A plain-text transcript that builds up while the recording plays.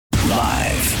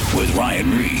with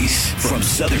Ryan Reese from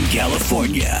Southern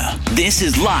California. This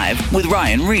is Live with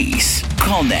Ryan Reese.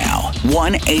 Call now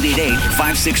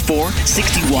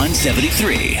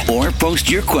 1-888-564-6173 or post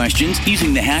your questions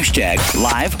using the hashtag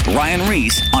Live Ryan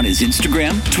Reese on his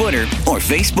Instagram, Twitter, or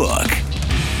Facebook.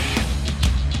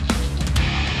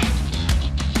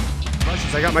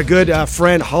 I got my good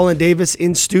friend Holland Davis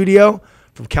in studio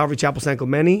from Calvary Chapel, San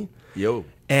Clemente. Yo.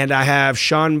 And I have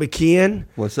Sean McKeon.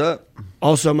 What's up?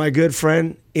 Also my good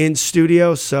friend in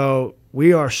studio. So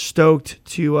we are stoked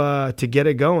to get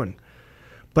it going.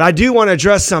 But I do want to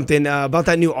address something about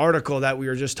that new article that we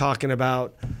were just talking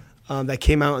about that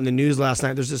came out in the news last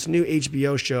night. There's this new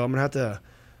HBO show. I'm gonna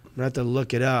have to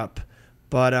look it up.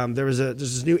 But there's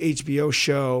this new HBO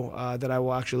show that I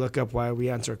will actually look up while we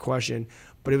answer a question.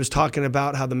 But it was talking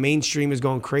about how the mainstream is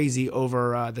going crazy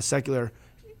over the secular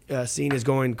scene is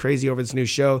going crazy over this new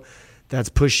show that's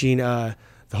pushing the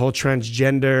whole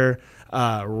transgender,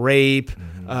 rape,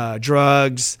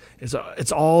 drugs.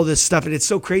 It's all this stuff. And it's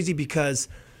so crazy because,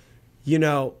 you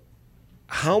know,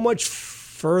 how much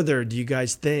further do you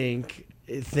guys think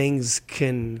things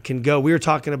can go? We were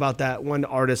talking about that one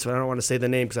artist, but I don't want to say the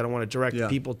name because I don't want to direct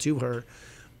people to her.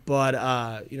 But,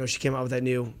 you know, she came out with that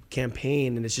new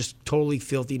campaign, and it's just totally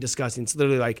filthy, disgusting. It's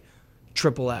literally like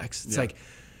XXX. It's like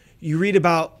you read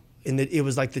about, it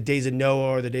was like the days of Noah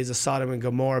or the days of Sodom and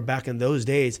Gomorrah back in those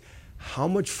days. How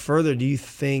much further do you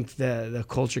think that the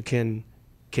culture can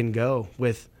go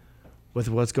with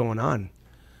what's going on?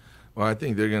 Well, I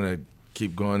think they're going to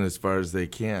keep going as far as they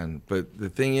can. But the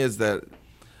thing is that,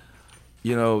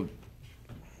 you know,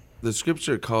 the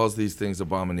scripture calls these things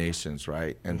abominations,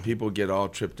 right? And people get all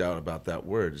tripped out about that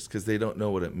word. It's because they don't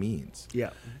know what it means. Yeah.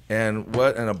 And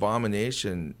what an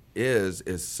abomination is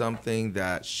something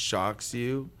that shocks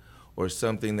you or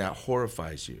something that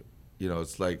horrifies you. You know,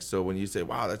 it's like, so when you say,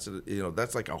 wow,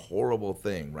 that's like a horrible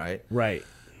thing, right? Right.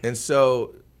 And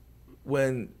so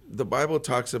when the Bible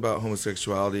talks about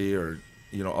homosexuality or,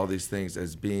 you know, all these things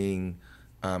as being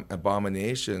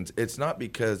abominations, it's not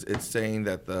because it's saying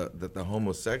that the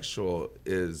homosexual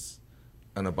is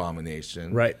an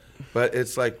abomination, right? But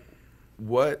it's like,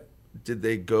 what did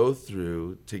they go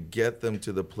through to get them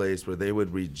to the place where they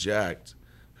would reject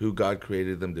who God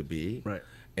created them to be, right?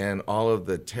 And all of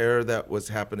the terror that was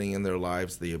happening in their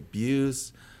lives, the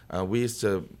abuse. We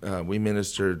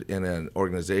ministered in an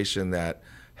organization that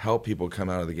helped people come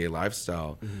out of the gay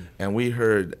lifestyle, and we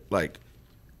heard like,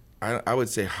 I would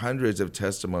say hundreds of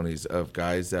testimonies of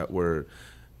guys that were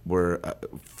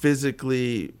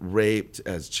physically raped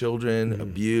as children,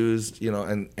 abused, you know,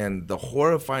 and the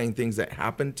horrifying things that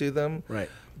happened to them, right,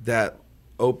 that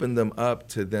opened them up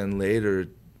to then later,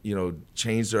 you know,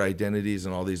 change their identities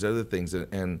and all these other things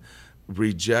and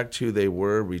reject who they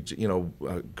were.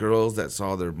 Girls that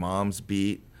saw their moms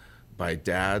beat by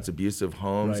dads, abusive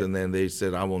homes, right, and then they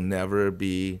said, I will never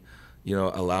be, you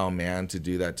know, allow a man to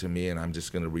do that to me, and I'm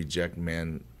just going to reject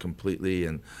men completely,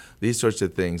 and these sorts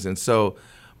of things. And so,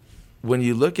 when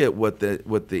you look at what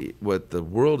the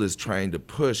world is trying to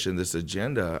push in this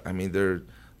agenda, I mean, they're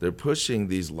pushing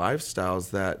these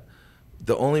lifestyles that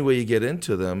the only way you get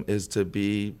into them is to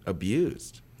be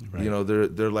abused. Right. You know,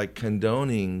 they're like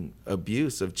condoning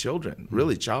abuse of children.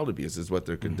 Really, child abuse is what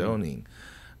they're condoning.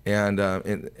 And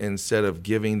instead of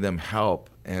giving them help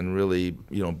and really,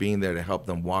 you know, being there to help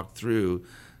them walk through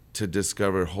to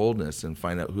discover wholeness and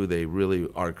find out who they really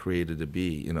are created to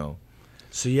be, you know.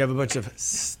 So you have a bunch of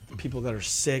people that are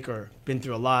sick or been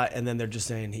through a lot, and then they're just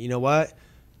saying, you know what,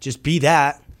 just be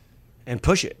that and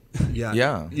push it.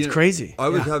 Yeah. It's crazy. I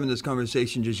was having this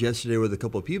conversation just yesterday with a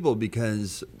couple of people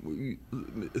because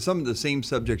some of the same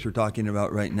subjects we're talking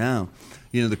about right now.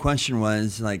 You know, the question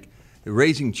was like,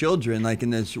 raising children, like in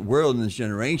this world, in this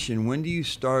generation, when do you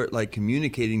start like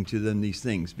communicating to them these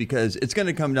things? Because it's going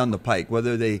to come down the pike,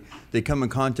 whether they come in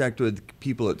contact with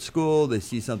people at school, they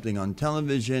see something on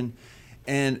television.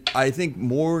 And I think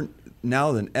more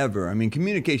now than ever, I mean,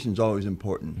 communication is always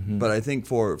important, but I think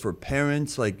for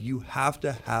parents, like you have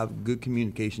to have good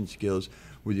communication skills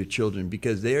with your children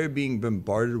because they are being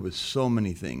bombarded with so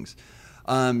many things.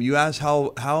 You asked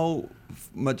how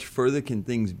much further can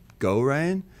things go,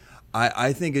 Ryan?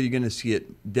 I think you're going to see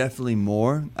it definitely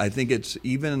more. I think it's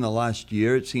even in the last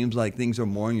year, it seems like things are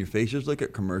more in your face. Just look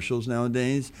at commercials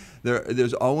nowadays.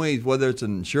 There's always, whether it's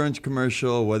an insurance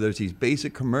commercial, whether it's these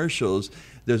basic commercials,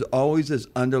 there's always this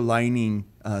underlining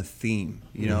theme.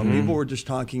 You know, people were just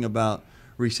talking about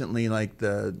recently, like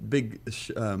the big,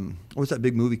 what's that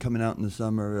big movie coming out in the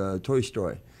summer? Toy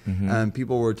Story.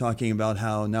 People were talking about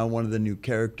how now one of the new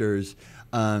characters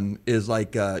is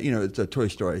like, it's a Toy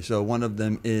Story. So one of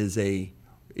them is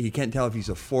he can't tell if he's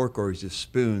a fork or he's a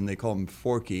spoon. They call him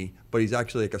Forky, but he's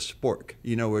actually like a spork,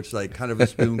 where it's like kind of a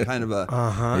spoon, kind of a,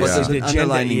 Uh-huh. but Yeah. there's an The gender-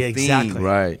 underlining yeah, exactly. theme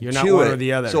Right. You're not to one it. or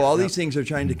the other. So all Yep. these things are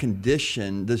trying to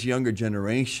condition this younger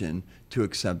generation to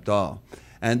accept all.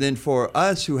 And then for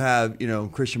us who have,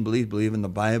 Christian believe in the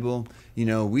Bible,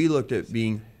 we looked at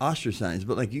being ostracized.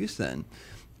 But like you said,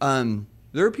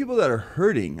 there are people that are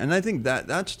hurting, and I think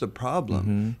that's the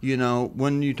problem.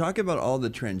 When you talk about all the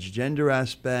transgender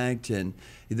aspect and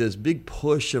this big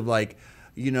push of like,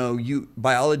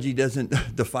 biology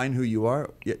doesn't define who you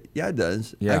are. Yeah, it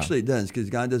does. Yeah. Actually, it does,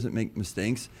 because God doesn't make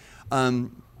mistakes.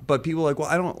 But people are like, well,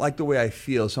 I don't like the way I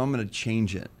feel, so I'm going to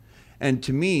change it. And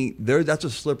to me, that's a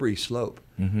slippery slope.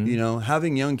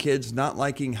 Having young kids not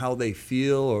liking how they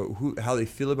feel or how they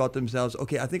feel about themselves.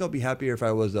 Okay, I think I'll be happier if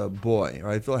I was a boy, or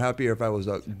I feel happier if I was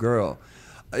a girl.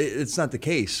 It's not the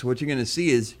case. What you're going to see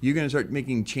is you're going to start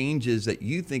making changes that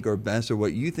you think are best or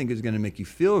what you think is going to make you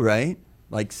feel right,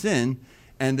 like sin,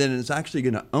 and then it's actually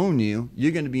going to own you.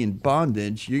 You're going to be in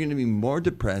bondage. You're going to be more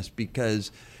depressed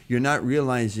because you're not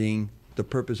realizing the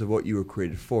purpose of what you were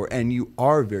created for, and you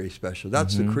are very special.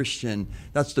 That's the Christian,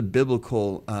 that's the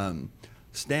biblical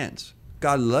stance.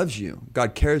 God loves you.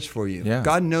 God cares for you. Yeah.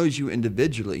 God knows you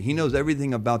individually. He knows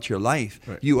everything about your life.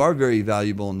 Right. You are very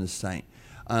valuable in this sight.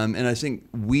 And I think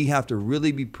we have to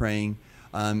really be praying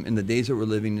in the days that we're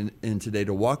living in today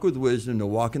to walk with wisdom, to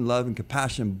walk in love and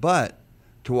compassion, but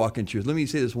to walk in truth. Let me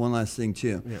say this one last thing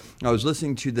too. Yeah. I was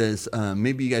listening to this,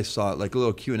 maybe you guys saw it, like a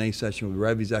little Q&A session with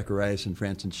Ravi Zacharias and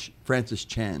Francis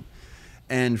Chan.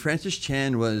 And Francis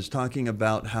Chan was talking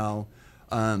about how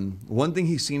one thing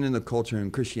he's seen in the culture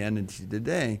in Christianity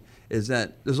today is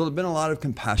that there's been a lot of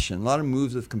compassion, a lot of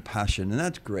moves of compassion, and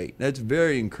that's great. That's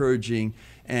very encouraging,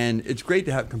 and it's great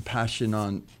to have compassion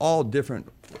on all different,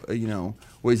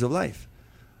 ways of life.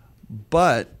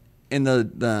 But in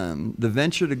the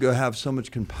venture to go have so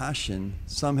much compassion,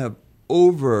 some have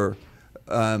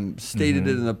stated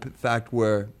it in the fact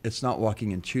where it's not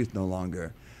walking in truth no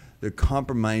longer. They're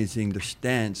compromising their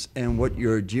stance, and what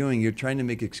you're doing, you're trying to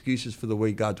make excuses for the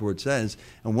way God's word says.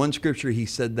 And one scripture he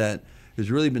said that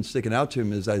has really been sticking out to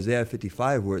him is Isaiah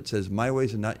 55, where it says, "My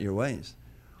ways are not your ways."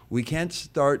 We can't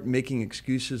start making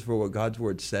excuses for what God's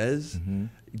word says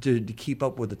to keep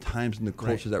up with the times and the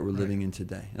culture that we're living in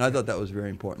today. And I thought that was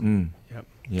very important. Yep.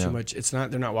 Yeah. Too much.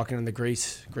 They're not walking in the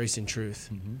grace and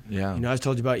truth. Yeah. I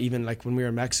told you about even like when we were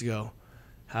in Mexico,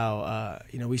 how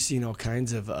we seen all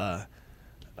kinds of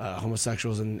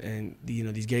homosexuals and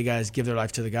these gay guys give their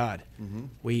life to the God.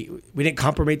 We didn't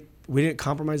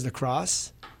compromise the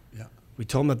cross. Yeah. We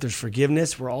told them that there's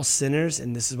forgiveness. We're all sinners,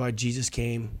 and this is why Jesus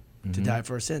came to die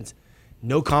for our sins.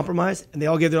 No compromise, and they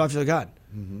all gave their life to God.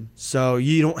 So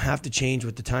you don't have to change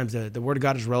with the times. The Word of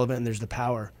God is relevant, and there's the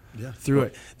power through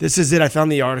it. This is it. I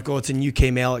found the article. It's in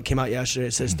UK Mail. It came out yesterday.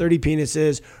 It says 30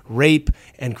 penises, rape,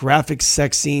 and graphic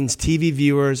sex scenes. TV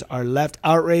viewers are left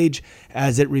outraged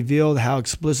as it revealed how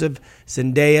explicit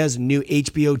Zendaya's new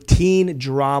HBO teen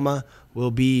drama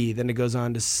will be. Then it goes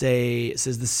on to say, it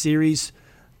says the series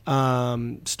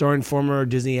starring former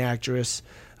Disney actress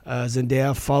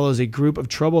Zendaya follows a group of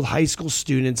troubled high school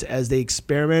students as they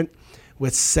experiment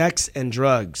with sex and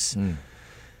drugs.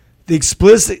 The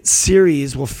explicit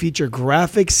series will feature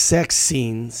graphic sex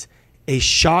scenes, a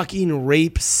shocking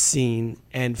rape scene,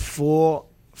 and full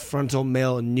frontal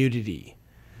male nudity.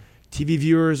 TV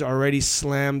viewers already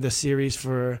slammed the series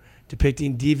for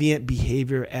depicting deviant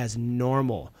behavior as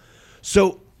normal.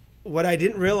 So what I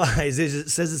didn't realize is it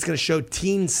says it's going to show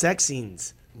teen sex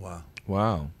scenes.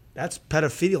 Wow. That's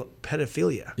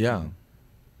pedophilia. Yeah.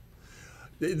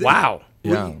 Wow.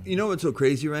 Yeah. You know what's so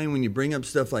crazy, Ryan? When you bring up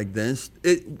stuff like this,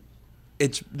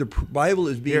 it's the Bible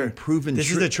is being proven This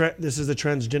true. this is the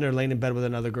transgender laying in bed with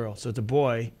another girl. So it's a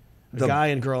boy, a guy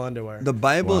in girl underwear. The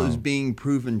Bible Wow. is being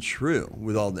proven true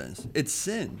with all this. It's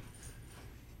sin.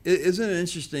 Isn't it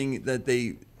interesting that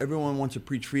everyone wants to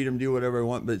preach freedom, do whatever I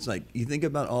want, but it's like you think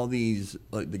about all these,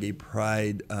 like the gay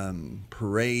pride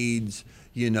parades.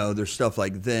 There's stuff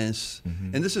like this,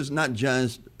 and this is not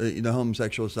just the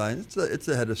homosexual side. It's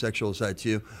the heterosexual side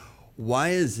too. Why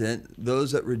is it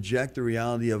those that reject the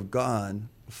reality of God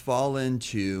fall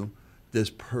into this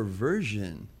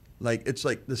perversion? Like it's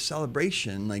like the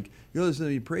celebration. Like there's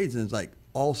going to be parades, and it's like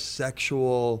all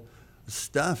sexual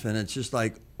stuff, and it's just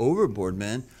like overboard,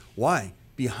 man. Why?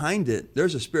 Behind it,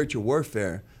 there's a spiritual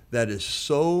warfare that is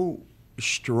so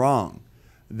strong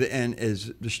and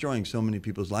is destroying so many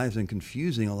people's lives and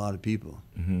confusing a lot of people.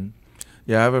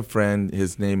 Yeah, I have a friend.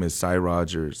 His name is Cy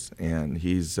Rogers, and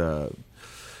he's, to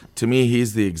me,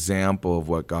 he's the example of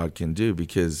what God can do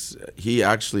because he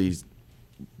actually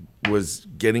was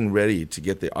getting ready to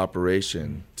get the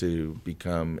operation to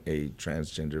become a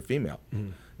transgender female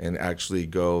and actually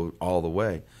go all the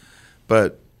way.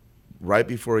 But right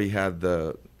before he had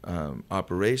the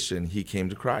operation, he came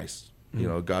to Christ. You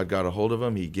know, God got a hold of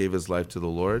him. He gave his life to the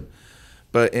Lord.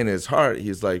 But in his heart,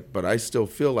 he's like, but I still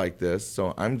feel like this,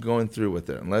 so I'm going through with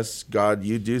it. Unless, God,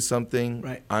 you do something,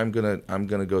 right. I'm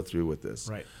gonna go through with this.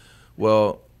 Right.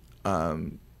 Well,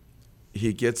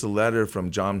 he gets a letter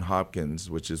from Johns Hopkins,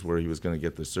 which is where he was going to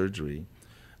get the surgery.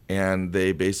 And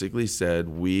they basically said,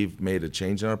 we've made a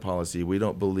change in our policy. We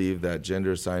don't believe that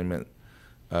gender assignment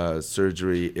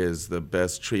surgery is the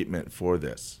best treatment for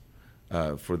this,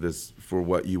 for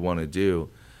what you want to do.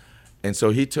 And so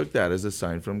he took that as a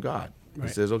sign from God. Right.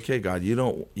 He says, okay, God, you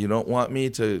don't want me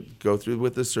to go through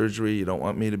with the surgery. You don't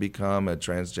want me to become a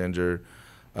transgender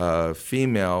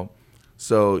female.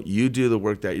 So you do the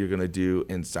work that you're going to do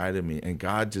inside of me. And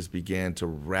God just began to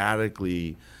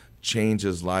radically change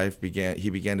his life. He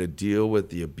began to deal with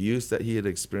the abuse that he had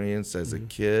experienced as a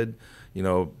kid, you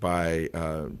know, by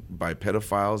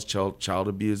pedophiles, child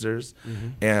abusers.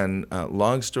 And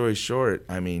long story short,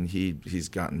 I mean, he's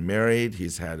gotten married. He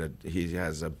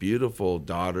has a beautiful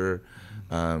daughter.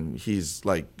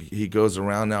 He goes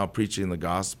around now preaching the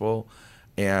gospel.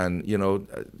 And, you know,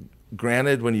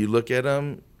 granted, when you look at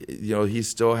him, you know, he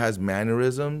still has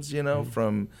mannerisms, you know,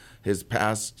 from his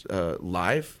past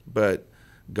life, but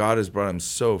God has brought him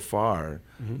so far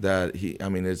that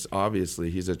it's obviously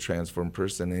he's a transformed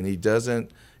person, and he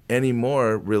doesn't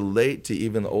anymore relate to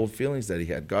even the old feelings that he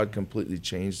had. God completely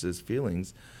changed his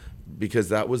feelings because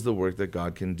that was the work that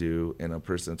God can do in a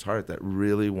person's heart that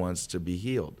really wants to be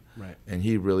healed. Right. And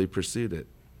he really pursued it.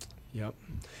 Yep.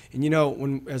 And, you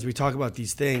know, as we talk about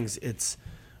these things, it's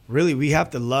really, we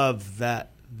have to love that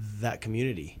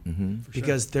community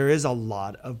because there is a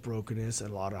lot of brokenness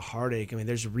and a lot of heartache. I mean,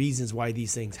 there's reasons why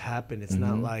these things happen. It's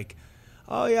not like,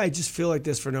 oh yeah, I just feel like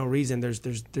this for no reason.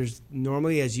 There's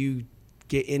normally, as you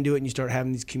get into it and you start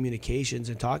having these communications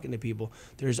and talking to people,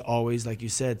 there's always, like you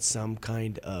said, some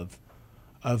kind of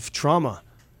trauma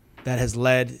that has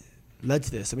led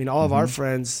to this. I mean, all of our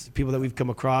friends, people that we've come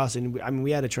across, and I mean,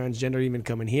 we had a transgender even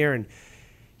come in here, and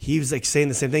he was like saying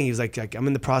the same thing. He was like, I'm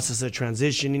in the process of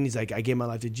transitioning. He's like, I gave my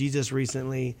life to Jesus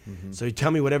recently. So you tell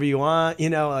me whatever you want,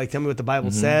 you know, like tell me what the Bible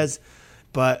says.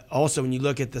 But also when you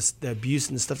look at the abuse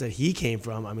and the stuff that he came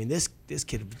from, I mean, this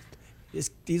kid,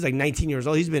 he's like 19 years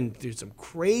old. He's been through some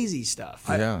crazy stuff.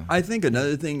 I think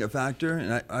another thing, a factor,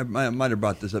 and I might have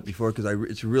brought this up before because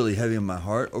it's really heavy on my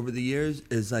heart over the years,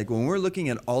 is like when we're looking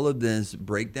at all of this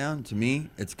breakdown, to me,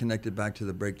 it's connected back to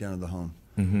the breakdown of the home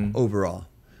overall.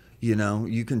 You know,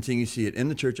 you continue to see it in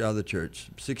the church, out of the church.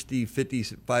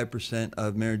 55%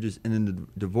 of marriages end in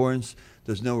divorce.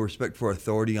 There's no respect for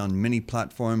authority on many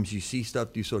platforms. You see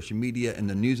stuff through social media and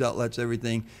the news outlets,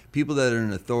 everything. People that are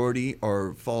in authority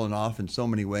are falling off in so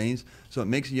many ways. So it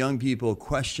makes young people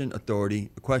question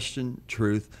authority, question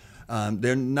truth.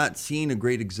 They're not seeing a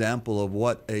great example of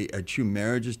what a true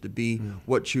marriage is to be,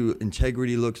 what true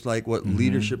integrity looks like, what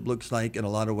leadership looks like in a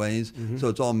lot of ways. So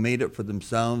it's all made up for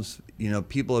themselves. You know,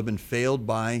 people have been failed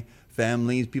by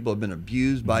families. People have been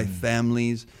abused by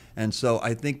families. And so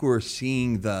I think we're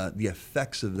seeing the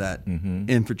effects of that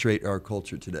infiltrate our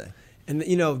culture today. And,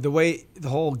 you know, the way the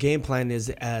whole game plan is,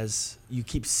 as you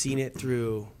keep seeing it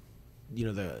through, you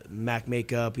know, the MAC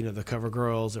makeup, you know, the cover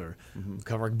girls or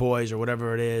cover boys or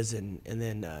whatever it is, and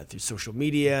then through social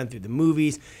media and through the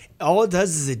movies, all it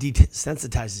does is it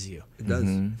desensitizes you. It does.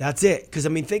 That's it. Because, I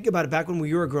mean, think about it. Back when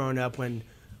we were growing up, when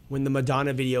the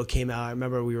Madonna video came out, I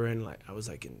remember we were in, like, I was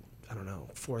like in, I don't know,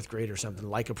 4th grade or something,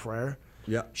 Like a Prayer.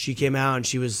 Yeah. She came out and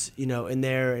she was, you know, in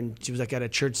there, and she was like at a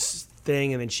church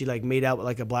thing, and then she like made out with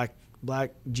like a black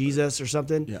Jesus or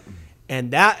something. Yeah.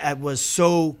 And that was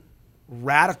so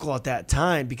radical at that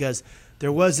time because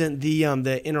there wasn't the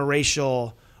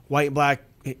interracial white and black,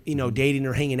 you know, dating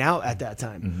or hanging out at that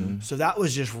time. So that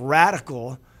was just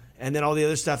radical. And then all the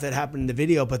other stuff that happened in the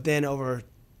video, but then over,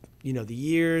 you know, the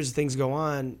years, things go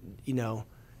on, you know,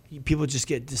 people just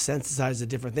get desensitized to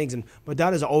different things. And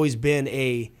Madonna's always been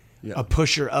a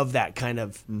pusher of that kind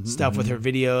of stuff with her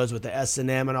videos, with the S&M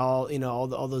and all, you know,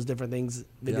 all those different things,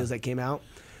 videos that came out.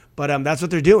 But that's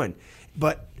what they're doing.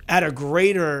 But at a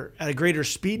greater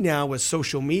speed now with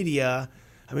social media.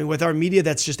 I mean, with our media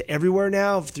that's just everywhere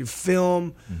now, through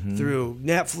film, through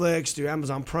Netflix, through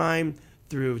Amazon Prime,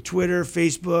 through Twitter,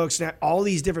 Facebook, Snap, all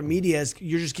these different medias,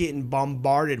 you're just getting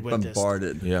bombarded with this.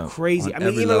 Crazy. I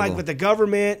mean, even like with the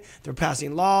government, they're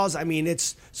passing laws. I mean,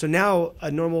 so now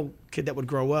a normal kid that would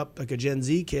grow up, like a Gen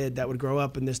Z kid that would grow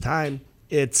up in this time,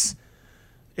 it's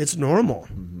normal.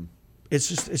 it's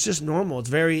just normal. It's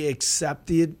very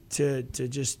accepted to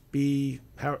just be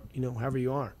however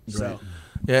you are. So. Right.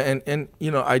 Yeah, and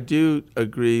I do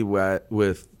agree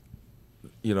with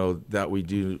that we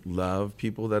do love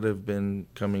people that have been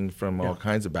coming from all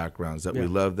kinds of backgrounds, that we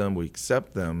love them, we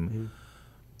accept them,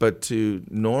 but to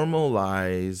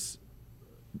normalize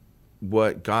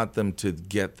what got them to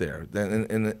get there.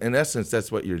 In essence,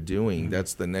 that's what you're doing.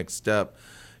 That's the next step.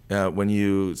 When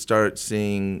you start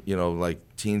seeing, like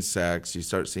teen sex, you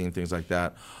start seeing things like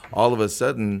that, all of a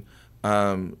sudden,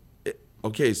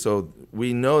 okay, so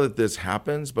we know that this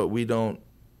happens, but we don't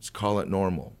call it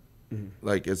normal.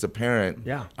 Like as a parent,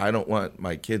 I don't want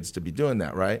my kids to be doing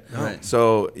that, right? Right.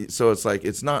 So it's like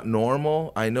it's not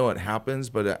normal. I know it happens,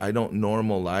 but I don't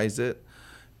normalize it.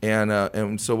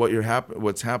 And so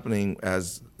what's happening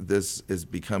as this is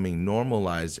becoming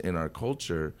normalized in our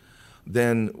culture,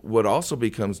 then what also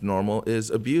becomes normal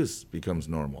is abuse becomes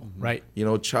normal. Right.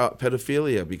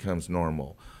 Pedophilia becomes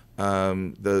normal.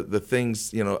 The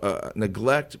things,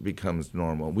 neglect becomes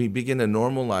normal. We begin to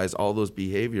normalize all those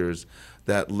behaviors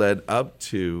that led up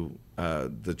to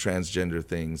the transgender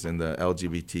things and the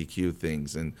LGBTQ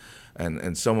things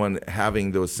and someone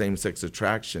having those same-sex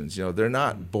attractions. They're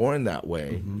not born that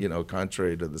way,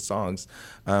 contrary to the songs.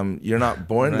 You're not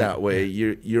born that way.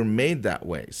 You're made that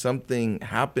way. Something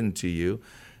happened to you.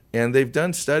 And they've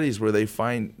done studies where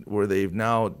they've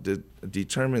now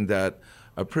determined that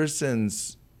a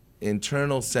person's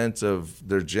internal sense of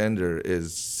their gender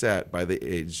is set by the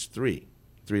age 3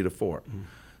 to 4.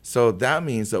 So that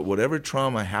means that whatever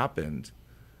trauma happened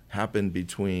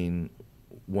between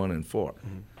 1 and 4.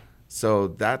 So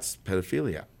that's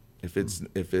pedophilia. If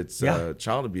it's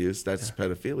child abuse, that's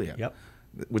pedophilia,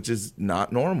 which is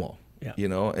not normal.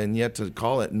 And yet to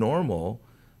call it normal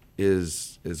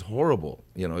is horrible.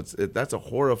 That's a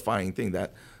horrifying thing.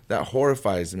 That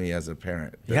horrifies me as a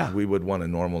parent. That we would want to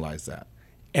normalize that.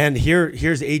 And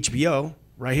here's HBO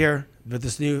right here with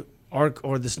this new arc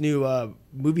or this new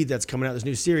movie that's coming out, this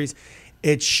new series.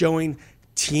 It's showing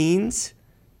teens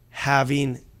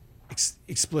having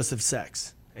explicit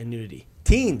sex and nudity.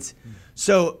 Teens.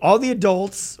 So all the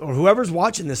adults or whoever's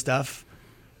watching this stuff,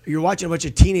 you're watching a bunch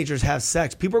of teenagers have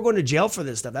sex. People are going to jail for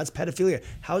this stuff. That's pedophilia.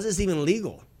 How is this even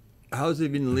legal? How is it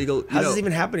even legal? How's this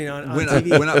even happening on when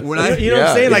TV? When I you know what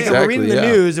I'm saying? Like exactly, we're reading the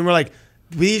news and we're like,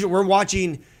 we're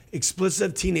watching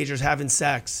explicit teenagers having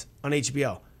sex on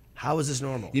HBO. How is this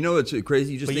normal? It's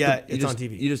crazy. It's on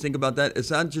TV. You just think about that.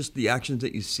 It's not just the actions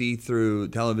that you see through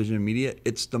television and media.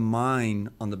 It's the mind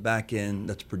on the back end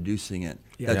that's producing it,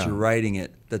 that's writing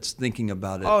it, that's thinking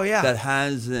about it. Oh, yeah. That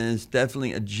has this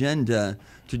definitely agenda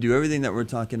to do everything that we're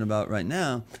talking about right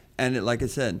now. And like I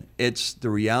said, it's the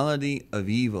reality of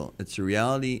evil. It's the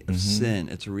reality of sin.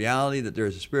 It's a reality that there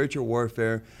is a spiritual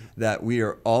warfare that we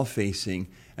are all facing.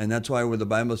 And that's why when the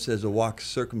Bible says to walk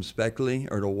circumspectly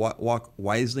or to walk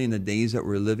wisely in the days that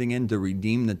we're living in, to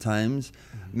redeem the times,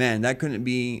 man, that couldn't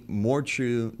be more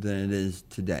true than it is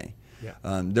today.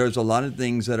 There's a lot of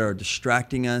things that are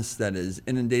distracting us, that has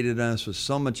inundated us with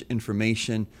so much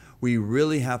information. We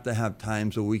really have to have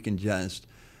times where we can just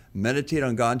meditate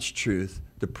on God's truth,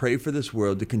 to pray for this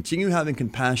world, to continue having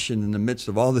compassion in the midst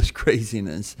of all this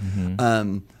craziness,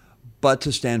 but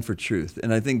to stand for truth.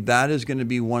 And I think that is going to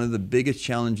be one of the biggest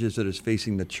challenges that is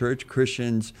facing the church,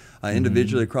 Christians,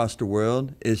 individually across the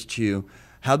world, is to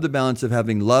have the balance of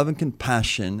having love and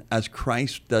compassion as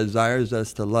Christ desires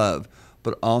us to love,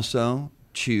 but also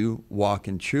to walk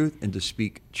in truth and to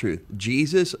speak truth.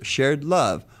 Jesus shared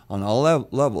love on all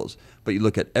levels, but you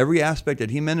look at every aspect that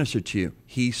he ministered to you,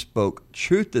 he spoke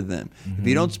truth to them. If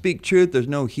you don't speak truth, there's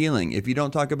no healing. If you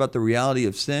don't talk about the reality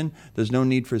of sin, there's no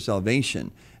need for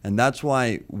salvation. And that's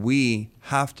why we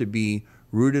have to be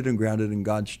rooted and grounded in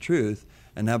God's truth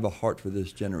and have a heart for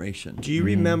this generation. Do you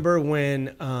remember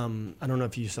when, I don't know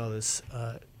if you saw this,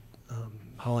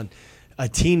 Holland,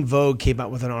 Teen Vogue came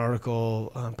out with an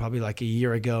article probably like a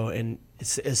year ago, and it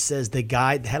says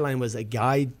the headline was A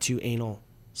Guide to Anal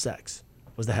Sex,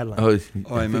 was the headline.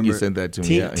 I think you sent that to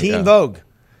me. Teen Vogue.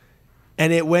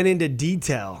 And it went into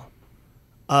detail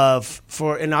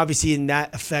and obviously and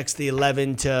that affects the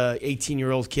 11 to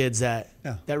 18-year-old kids that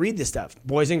read this stuff,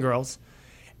 boys and girls.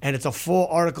 And it's a full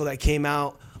article that came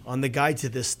out on the guide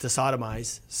to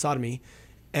sodomy.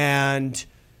 And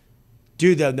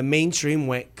dude, the mainstream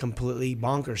went completely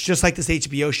bonkers. Just like this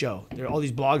HBO show. All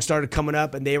these blogs started coming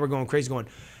up and they were going crazy going,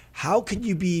 how could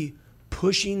you be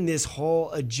pushing this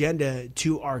whole agenda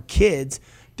to our kids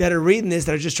that are reading this,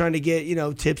 that are just trying to get,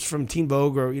 tips from Teen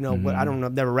Vogue or, what, I don't know,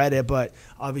 I've never read it, but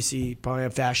obviously probably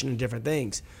have fashion and different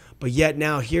things. But yet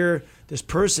now here, this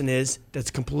person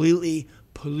that's completely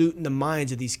polluting the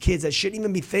minds of these kids that shouldn't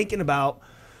even be thinking about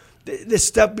this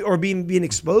stuff or being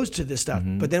exposed to this stuff.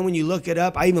 But then when you look it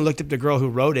up, I even looked up the girl who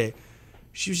wrote it.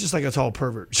 She was just like a total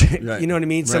pervert. Right. You know what I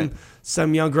mean? Right.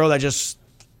 Some young girl that just,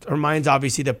 her mind's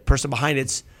obviously the person behind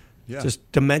it's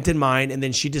just demented mind. And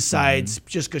then she decides,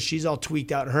 just because she's all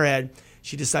tweaked out in her head,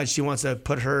 she decides she wants to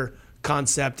put her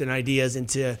concept and ideas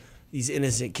into these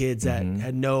innocent kids that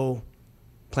had no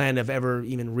plan of ever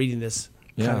even reading this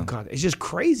kind of content. It's just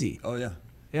crazy. Oh, yeah.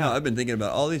 Yeah. No, I've been thinking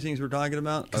about all these things we're talking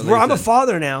about. I'm a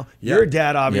father now. Yeah. You're a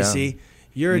dad, obviously. Yeah.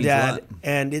 You're a Means a dad. lot.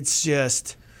 And it's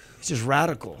just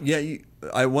radical. Yeah,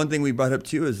 one thing we brought up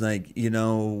too is like, you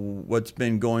know, what's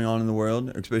been going on in the world,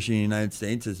 especially in the United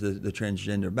States, is the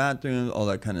transgender bathrooms, all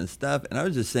that kind of stuff. And I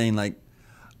was just saying, like,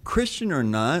 Christian or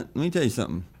not, let me tell you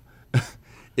something.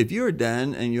 If you're a dad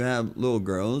and you have little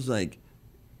girls, like,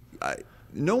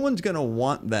 no one's going to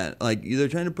want that. Like, they're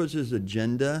trying to push this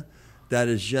agenda that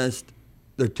is just,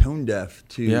 they're tone deaf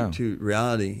to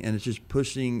reality. And it's just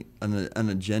pushing an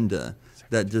agenda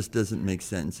that just doesn't make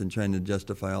sense and trying to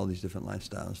justify all these different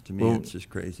lifestyles. To me, it's just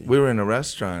crazy. We were in a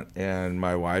restaurant, and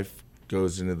my wife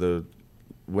goes into the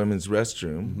women's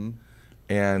restroom,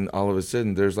 and all of a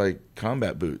sudden there's like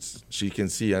combat boots. She can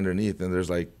see underneath, and there's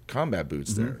like combat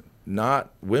boots there.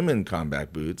 Not women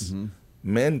combat boots,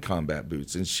 men combat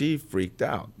boots. And she freaked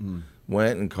out.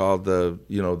 Went and called the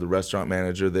restaurant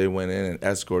manager. They went in and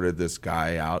escorted this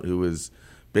guy out who was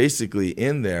basically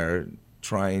in there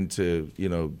trying to,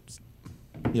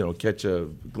 catch a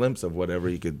glimpse of whatever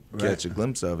he could catch a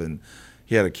glimpse of. And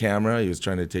he had a camera. He was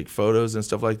trying to take photos and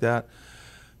stuff like that.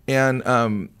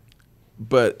 And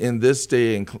but in this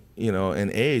day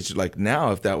and age, like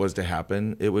now, if that was to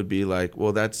happen, it would be like,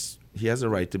 well, he has a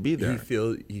right to be there.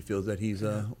 He feels that he's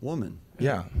a woman.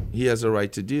 Yeah, he has a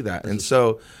right to do that. And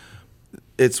so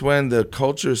it's when the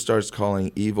culture starts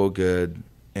calling evil good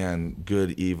and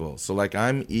good evil. So like,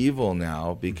 I'm evil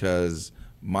now because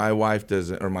my wife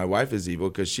is evil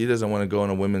because she doesn't want to go in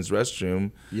a women's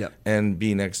restroom and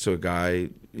be next to a guy,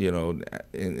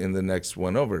 in the next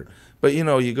one over. But,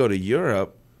 you go to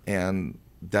Europe, and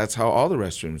that's how all the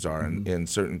restrooms are in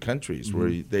certain countries,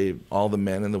 where all the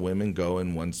men and the women go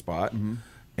in one spot,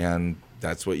 and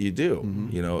that's what you do.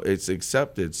 It's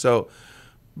accepted. So,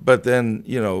 but then,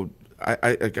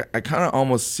 I kind of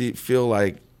almost feel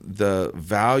like the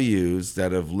values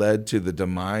that have led to the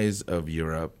demise of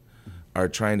Europe are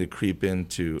trying to creep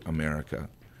into America,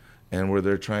 and where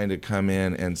they're trying to come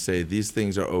in and say these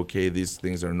things are okay, these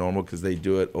things are normal because they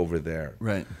do it over there.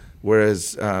 Right.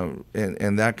 Whereas,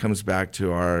 and that comes back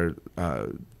to our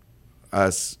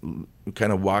us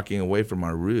kind of walking away from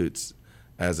our roots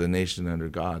as a nation under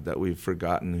God, that we've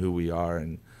forgotten who we are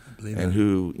and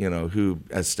who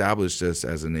established us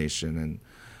as a nation. And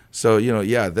so,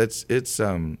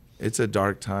 it's a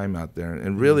dark time out there.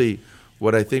 And really,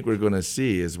 what I think we're going to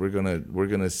see is we're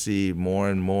going to see more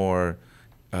and more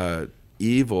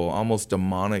evil, almost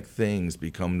demonic things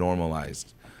become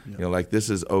normalized. Like, this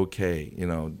is okay.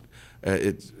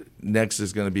 Next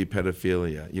is going to be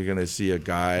pedophilia. You're going to see a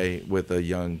guy with a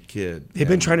young kid. They've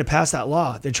been trying to pass that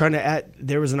law. They're trying to add.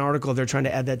 There was an article. They're trying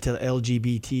to add that to the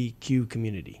LGBTQ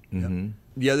community.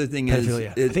 The other thing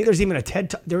pedophilia. I think there's even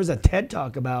there was a TED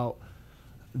talk about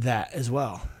that as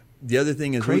well. The other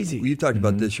thing is, crazy. We've talked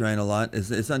about this, Ryan, a lot.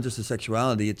 It's not just the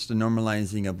sexuality; it's the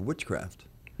normalizing of witchcraft.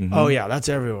 Oh yeah, that's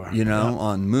everywhere.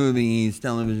 On movies,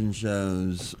 television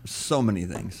shows, so many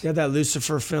things. You have that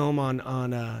Lucifer film on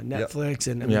Netflix,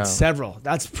 and several.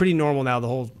 That's pretty normal now. The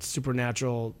whole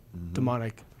supernatural,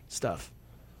 demonic stuff.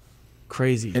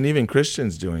 Crazy. And even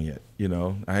Christians doing it.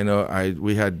 I know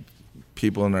we had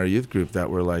people in our youth group that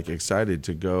were like excited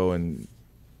to go and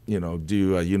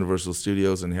do Universal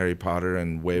Studios and Harry Potter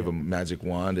and wave a magic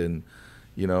wand and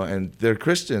and they're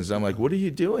Christians. I'm like, what are you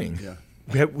doing? Yeah.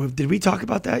 Did we talk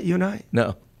about that, you and I?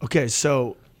 No. Okay,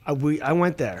 so I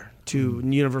went there to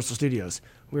Universal Studios.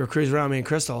 We were cruising around, me and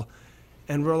Crystal,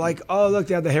 and we're like, oh, look,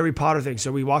 they have the Harry Potter thing.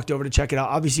 So we walked over to check it out.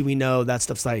 Obviously, we know that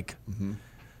stuff's like,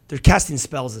 they're casting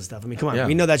spells and stuff. I mean, come on. Yeah.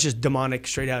 We know that's just demonic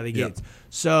straight out of the gates.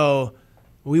 So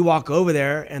we walk over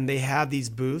there, and they have these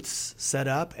booths set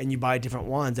up, and you buy different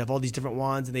wands. They have all these different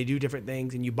wands, and they do different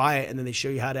things, and you buy it, and then they show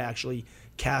you how to actually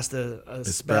cast a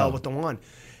spell with the wand.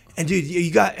 And dude,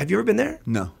 have you ever been there?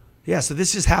 No. Yeah, so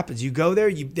this just happens. You go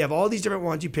there, they have all these different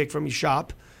wands you pick from, you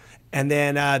shop, and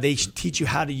then they teach you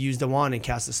how to use the wand and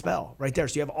cast a spell right there.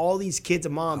 So you have all these kids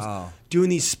and moms doing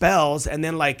these spells, and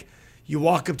then like you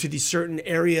walk up to these certain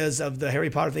areas of the Harry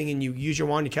Potter thing, and you use your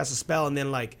wand, you cast a spell, and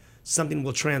then like something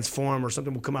will transform or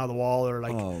something will come out of the wall or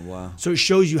like. Oh wow! So it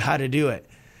shows you how to do it.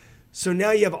 So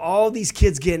now you have all these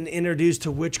kids getting introduced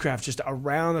to witchcraft just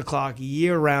around the clock,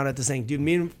 year round at the same.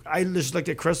 Dude, I just looked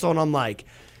at Crystal and I'm like,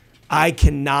 I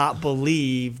cannot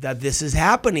believe that this is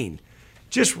happening.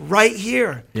 Just right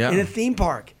here in a theme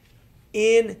park.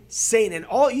 Insane. And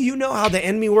you know how the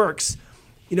enemy works.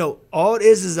 You know, all it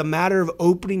is a matter of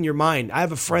opening your mind. I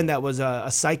have a friend that was a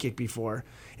psychic before,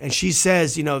 and she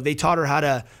says, you know, they taught her how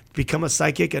to become a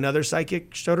psychic. Another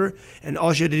psychic showed her, and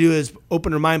all she had to do is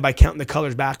open her mind by counting the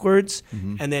colors backwards.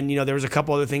 And then, you know, there was a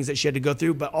couple other things that she had to go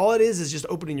through, but all it is just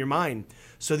opening your mind.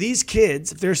 So these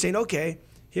kids, if they're saying, okay,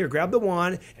 here, grab the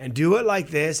wand and do it like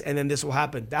this, and then this will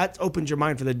happen. That opens your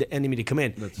mind for the enemy to come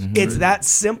in. It's that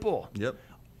simple. Yep.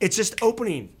 It's just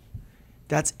opening.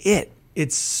 That's it.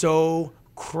 It's so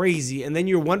crazy. And then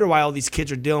you wonder why all these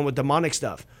kids are dealing with demonic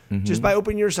stuff. Just by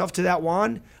opening yourself to that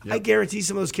wand, I guarantee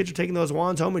some of those kids are taking those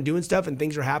wands home and doing stuff, and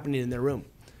things are happening in their room.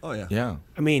 Oh, yeah. Yeah.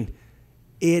 I mean,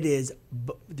 it is,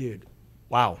 dude,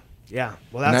 wow. Yeah.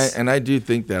 Well, that's... And I do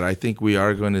think that. I think we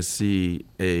are going to see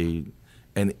an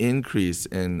increase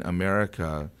in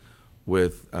America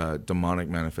with demonic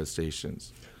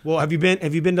manifestations. Well, have you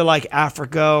been to like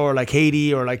Africa or like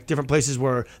Haiti or like different places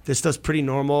where this stuff's pretty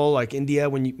normal, like India,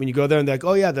 when you go there and they're like,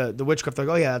 oh yeah, the witchcraft, they're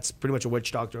like, oh yeah, that's pretty much a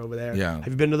witch doctor over there. Yeah. Have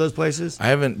you been to those places? I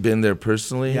haven't been there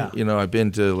personally. Yeah. You know, I've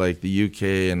been to like the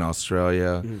UK and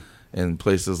Australia and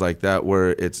places like that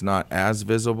where it's not as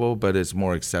visible, but it's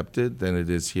more accepted than it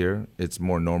is here. It's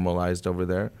more normalized over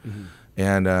there.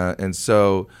 And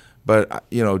so, but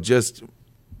you know, just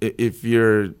if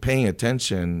you're paying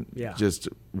attention, just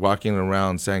walking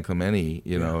around San Clemente,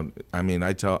 you know, I mean,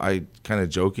 I kind of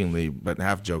jokingly, but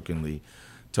half jokingly,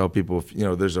 tell people, you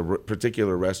know, there's a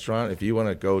particular restaurant. If you want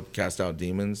to go cast out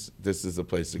demons, this is the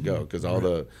place to go, because all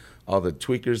the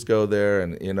tweakers go there,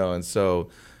 and you know, and so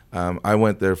I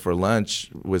went there for lunch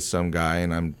with some guy,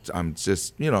 and I'm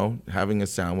just, you know, having a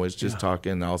sandwich, just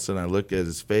talking. And all of a sudden, I look at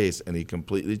his face, and he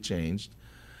completely changed.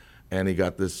 And he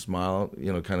got this smile,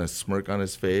 you know, kind of smirk on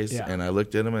his face. Yeah. And I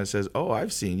looked at him and I says, "Oh,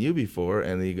 I've seen you before."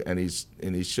 And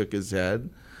he shook his head.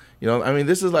 You know, I mean,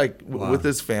 this is like with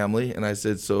his family. And I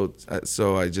said, so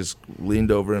I just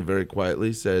leaned over and very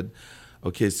quietly said,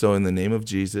 "Okay, so in the name of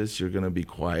Jesus, you're going to be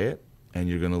quiet and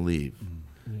you're going to leave."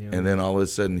 Yeah. And then all of a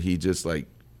sudden he just like,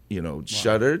 you know,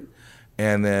 shuddered.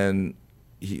 And then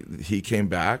he came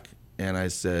back. And I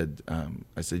said,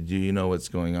 "Do you know what's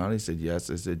going on?" He said, "Yes."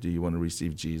 I said, "Do you want to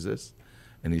receive Jesus?"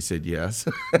 And he said, "Yes."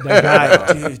 That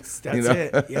guy, dude, that's you know?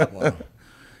 it. Yep. Wow.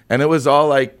 And it was all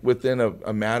like within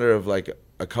a matter of like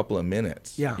a couple of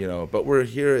minutes. Yeah. You know, but we're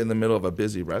here in the middle of a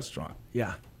busy restaurant.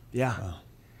 Yeah. Yeah. Wow.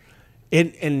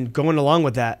 And going along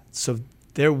with that, so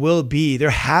there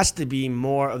has to be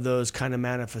more of those kind of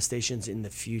manifestations in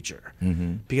the future.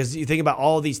 Because you think about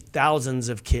all these thousands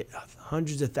of kids,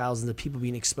 hundreds of thousands of people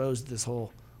being exposed to this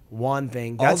whole wand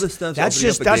thing. All this stuff's that's opening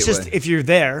just up a gateway. if you're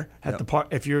there at the park.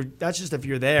 If you're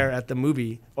there at the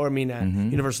movie, or I mean at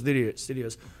Universal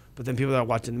Studios. But then people that are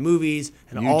watching the movies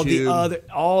and YouTube.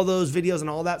 all those videos and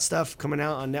all that stuff coming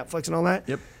out on Netflix and all that.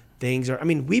 Yep. Things are. I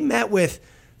mean, we met with.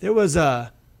 There was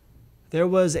a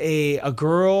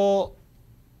girl.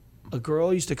 A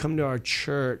girl used to come to our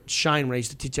church, Shine, when I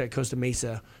used to teach at Costa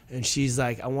Mesa, and she's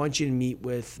like, "I want you to meet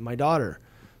with my daughter."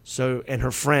 So, and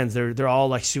her friends, they're all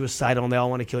like suicidal and they all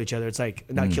want to kill each other. It's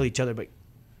like not kill each other, but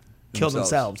kill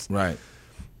themselves. Right.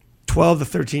 12 to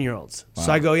 13-year-olds. Wow.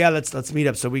 So I go, yeah, let's meet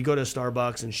up. So we go to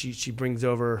Starbucks, and she brings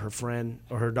over her friend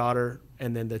or her daughter,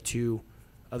 and then the two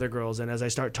other girls. And as I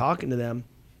start talking to them,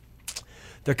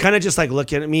 they're kind of just like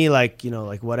looking at me like, you know,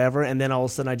 like whatever. And then all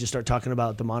of a sudden I just start talking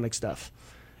about demonic stuff.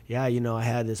 Yeah, you know, I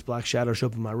had this black shadow show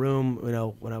up in my room, you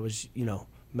know, when I was, you know,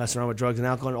 messing around with drugs and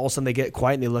alcohol, and all of a sudden they get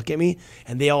quiet and they look at me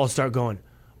and they all start going,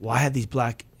 well, I had these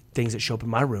black things that show up in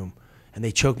my room and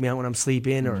they choke me out when I'm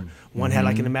sleeping, or one had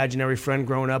like an imaginary friend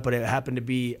growing up, but it happened to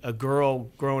be a girl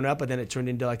growing up, but then it turned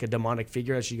into like a demonic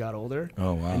figure as she got older.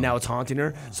 Oh, wow. And now it's haunting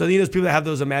her. So you know, those people that have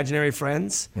those imaginary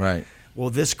friends. Right. Well,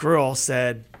 this girl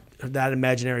said that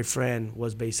imaginary friend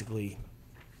was basically,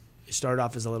 it started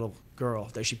off as a little girl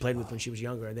that she played with when she was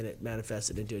younger, and then it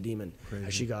manifested into a demon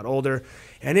as she got older.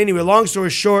 And anyway, long story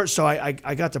short, so I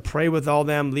got to pray with all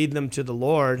them, lead them to the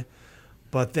Lord.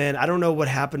 But then I don't know what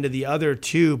happened to the other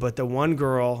two, but the one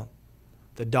girl,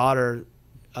 the daughter,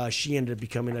 she ended up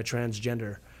becoming a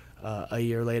transgender a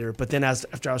year later. But then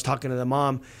after I was talking to the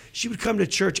mom, she would come to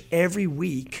church every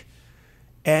week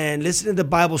and listen to the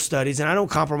Bible studies. And I don't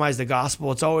compromise the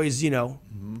gospel. It's always, you know,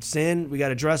 sin, we got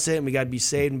to address it, and we got to be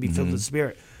saved and be filled with the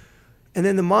Spirit. And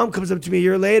then the mom comes up to me a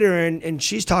year later, and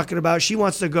she's talking about she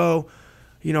wants to go,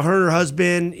 you know, her and her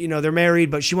husband, you know, they're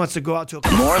married, but she wants to go out to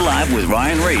a... More Live with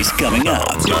Ryan Reese coming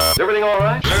up. Is everything all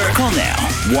right? Call now,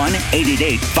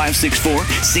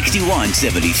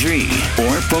 1-888-564-6173.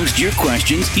 Or post your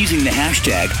questions using the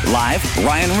hashtag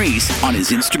 #LiveRyanReese on his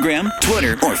Instagram,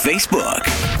 Twitter, or Facebook.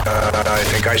 I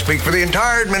think I speak for the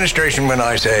entire administration when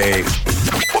I say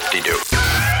whoop-de-doo.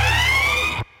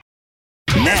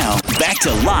 Now, back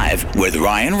to Live with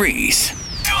Ryan Reese.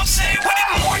 Don't say we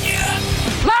didn't warn you.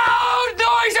 Loud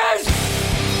noises!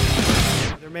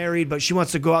 They're married, but she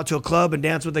wants to go out to a club and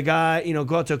dance with a guy,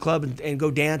 go out to a club and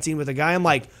go dancing with a guy. I'm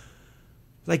like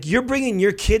you're bringing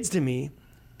your kids to me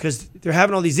because they're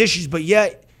having all these issues, but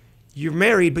yet you're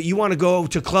married, but you want to go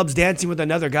to clubs dancing with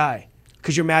another guy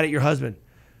because you're mad at your husband.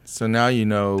 So now you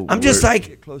know. I'm just like,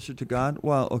 get closer to God.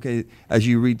 Well, okay, as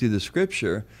you read through the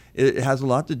scripture, it has a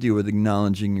lot to do with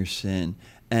acknowledging your sin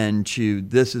and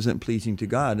this isn't pleasing to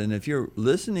God. And if you're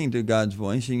listening to God's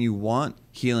voice and you want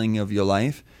healing of your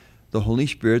life, the Holy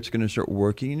Spirit's going to start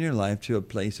working in your life to a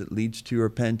place that leads to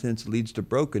repentance, leads to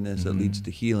brokenness, that leads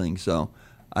to healing. So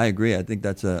I agree. I think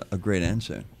that's a great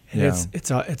answer. And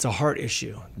it's a heart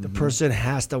issue. The person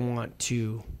has to want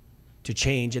to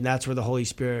change, and that's where the Holy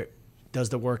Spirit does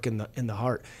the work in the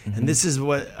heart. And this is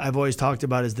what I've always talked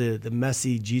about is the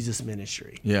messy Jesus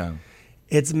ministry. Yeah.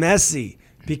 It's messy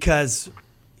because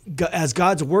as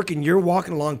God's working, you're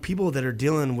walking along people that are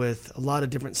dealing with a lot of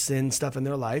different sin stuff in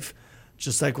their life.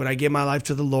 Just like when I gave my life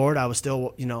to the Lord, I was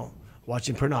still,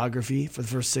 watching pornography for the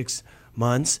first 6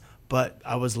 months, but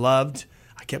I was loved.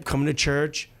 I kept coming to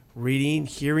church, reading,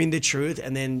 hearing the truth,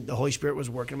 and then the Holy Spirit was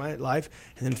working in my life.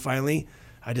 And then finally,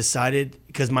 I decided,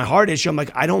 because my heart issue, I'm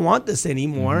like, I don't want this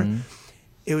anymore.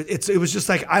 It was just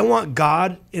like, I want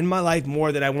God in my life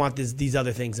more than I want these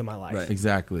other things in my life. Right.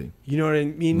 Exactly. You know what I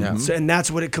mean? Yeah. So, and that's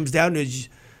what it comes down to is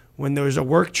when there's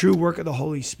a true work of the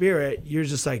Holy Spirit, you're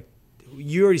just like,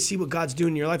 you already see what God's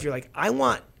doing in your life. You're like, I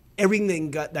want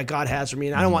everything that God has for me,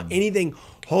 and I don't want anything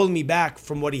holding me back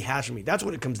from what he has for me. That's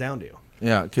what it comes down to.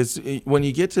 Yeah, because when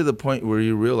you get to the point where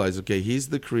you realize, okay, he's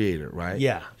the creator, right?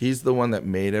 Yeah. He's the one that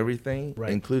made everything,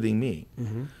 Right. including me.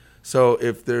 So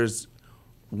if there's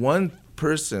one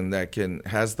person that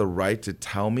has the right to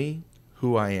tell me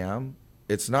who I am,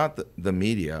 it's not the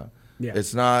media. Yeah.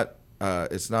 It's not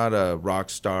a rock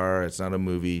star. It's not a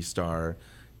movie star.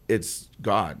 It's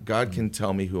God. God can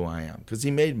tell me who I am because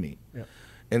he made me. Yeah.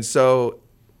 And so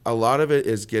a lot of it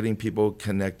is getting people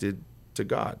connected to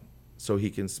God so he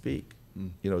can speak,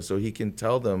 so he can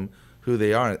tell them who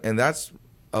they are. And that's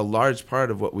a large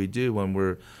part of what we do when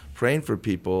we're praying for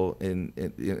people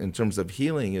in terms of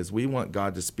healing is we want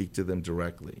God to speak to them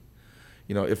directly.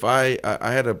 If I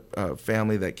had a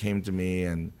family that came to me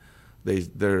and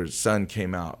their son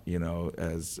came out,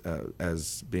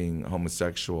 as being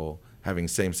homosexual, having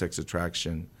same-sex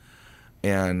attraction,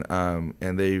 and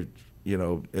they,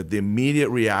 the immediate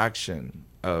reaction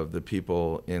of the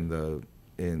people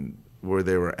in where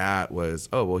they were at was,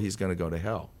 oh, well, he's going to go to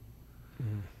hell.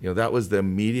 That was the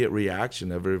immediate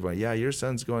reaction of everybody. Yeah, your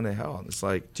son's going to hell. And it's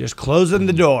like Just closing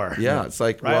the door. yeah, it's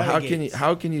like, Right well, out of the gates.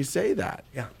 how can you say that?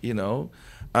 Yeah.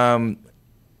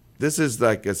 This is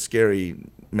like a scary,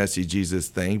 messy Jesus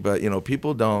thing, but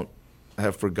people don't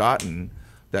have forgotten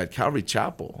that Calvary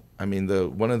Chapel, I mean,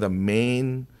 one of the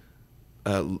main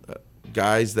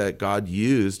guys that God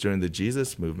used during the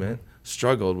Jesus movement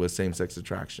struggled with same-sex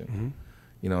attraction.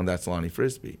 And that's Lonnie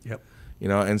Frisbee. Yep.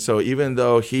 And so even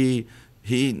though he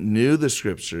knew the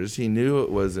scriptures, he knew it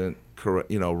wasn't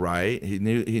correct, right. He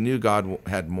knew God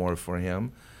had more for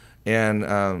him,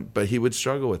 and but he would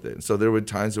struggle with it. So there were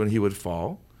times when he would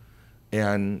fall,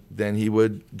 and then he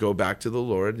would go back to the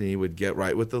Lord, and he would get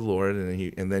right with the Lord,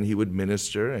 and then he would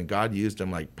minister, and God used him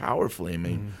like powerfully. I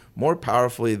mean, more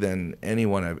powerfully than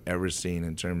anyone I've ever seen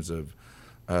in terms of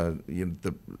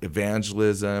the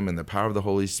evangelism and the power of the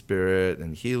Holy Spirit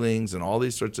and healings and all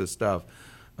these sorts of stuff.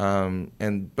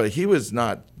 But he was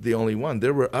not the only one.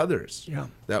 There were others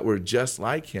that were just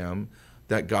like him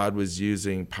that God was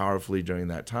using powerfully during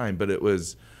that time. But it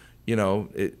was,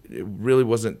 it really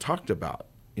wasn't talked about.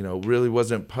 Really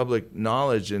wasn't public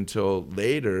knowledge until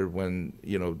later when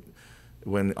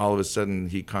all of a sudden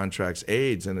he contracts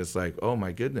AIDS, and it's like, oh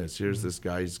my goodness, here's this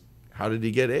guy's, how did he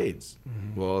get AIDS?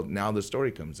 Well, now the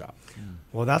story comes out.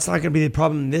 Well, that's not going to be the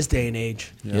problem in this day and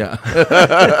age. Yeah.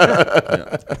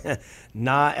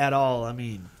 Not at all. I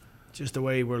mean, just the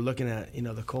way we're looking at,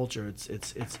 the culture,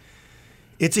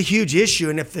 it's a huge issue.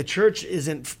 And if the church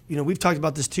isn't, we've talked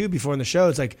about this too before in the show,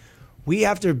 it's like we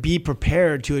have to be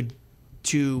prepared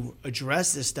to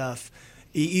address this stuff.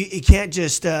 You can't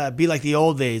just be like the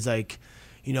old days, like,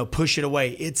 push it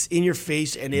away. It's in your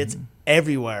face and it's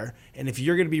everywhere. And if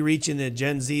you're going to be reaching the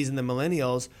Gen Zs and the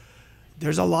millennials,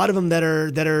 there's a lot of them that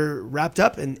are wrapped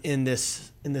up in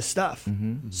this stuff.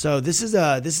 So this is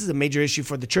a major issue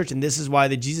for the church, and this is why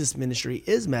the Jesus ministry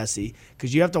is messy,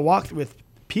 because you have to walk with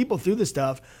people through the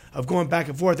stuff of going back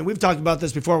and forth. And we've talked about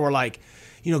this before. We're like,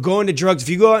 going to drugs. If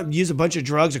you go out and use a bunch of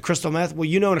drugs or crystal meth, well,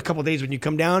 in a couple of days when you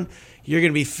come down, you're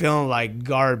gonna be feeling like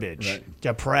garbage,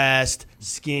 depressed,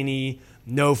 skinny,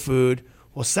 no food.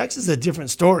 Well, sex is a different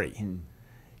story.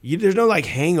 There's no like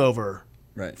hangover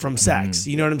from sex.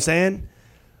 You know what I'm saying?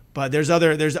 But there's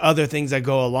other things that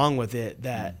go along with it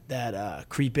that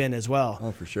creep in as well.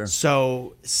 Oh, for sure.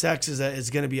 So sex is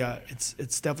going to be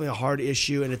it's definitely a hard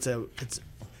issue, and it's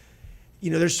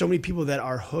there's so many people that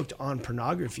are hooked on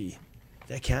pornography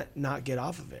that can't not get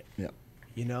off of it. Yeah.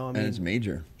 And it's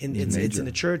major. It's in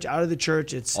the church, out of the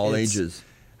church. It's all ages.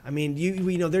 I mean,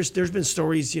 there's been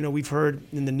stories we've heard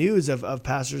in the news of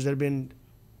pastors that have been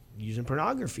using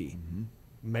pornography,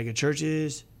 mega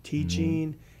churches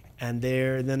teaching. And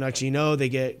then next they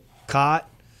get caught,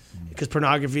 because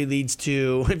pornography leads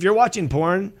to, if you're watching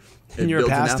porn and you're a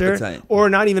pastor or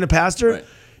not even a pastor,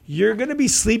 you're going to be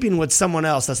sleeping with someone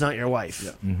else that's not your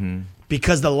wife,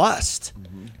 because the lust.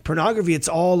 Pornography, it's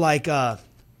all like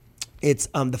it's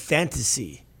the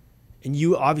fantasy, and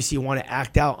you obviously want to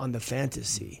act out on the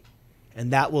fantasy,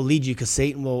 and that will lead you, because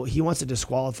Satan wants to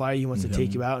disqualify you, he wants to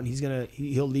take you out, and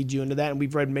he'll lead you into that. And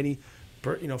we've read many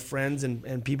friends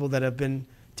and people that have been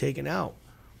taken out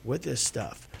with this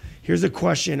stuff. Here's a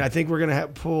question. I think we're gonna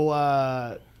pull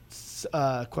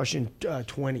question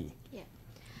 20. Yeah,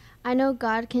 I know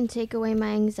God can take away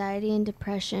my anxiety and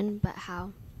depression, but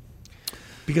how?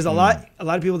 Because a lot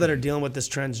of people that are dealing with this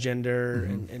transgender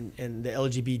and the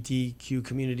LGBTQ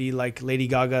community, like Lady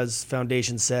Gaga's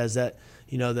foundation says, that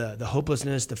the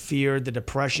hopelessness, the fear, the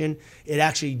depression, it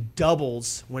actually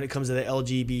doubles when it comes to the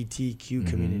LGBTQ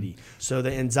community. So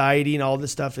the anxiety and all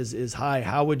this stuff is high.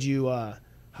 How would you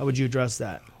address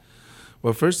that?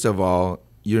 Well, first of all,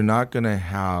 you're not going to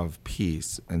have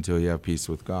peace until you have peace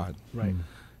with God. Right.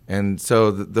 And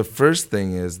so the first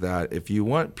thing is that if you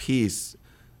want peace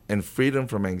and freedom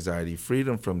from anxiety,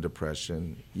 freedom from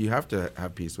depression, you have to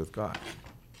have peace with God.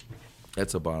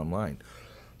 That's the bottom line.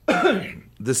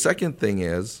 The second thing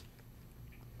is,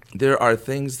 there are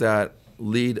things that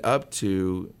lead up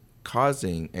to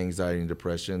causing anxiety and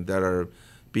depression that are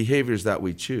behaviors that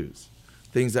we choose,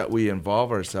 things that we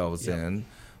involve ourselves in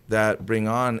that bring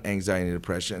on anxiety and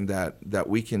depression that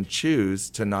we can choose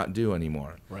to not do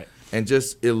anymore. Right. And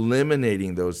just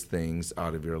eliminating those things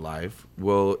out of your life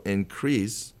will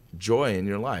increase joy in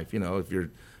your life. If you're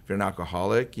an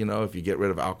alcoholic, if you get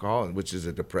rid of alcohol, which is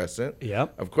a depressant,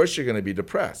 of course you're going to be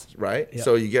depressed, right? Yep.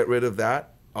 So you get rid of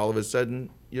that, all of a sudden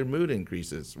your mood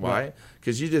increases. Why?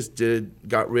 Because you just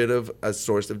got rid of a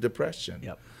source of depression.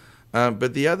 Yep.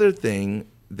 But the other thing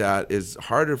that is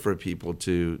harder for people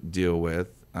to deal with,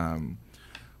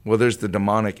 there's the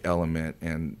demonic element,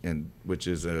 and which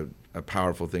is a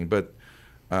powerful thing, but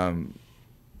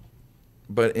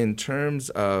in terms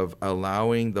of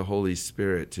allowing the Holy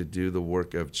Spirit to do the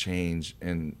work of change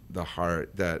in the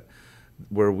heart,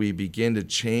 where we begin to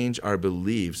change our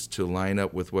beliefs to line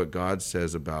up with what God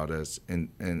says about us, and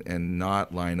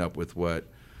not line up with what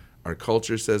our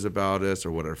culture says about us,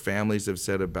 or what our families have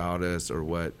said about us,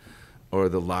 or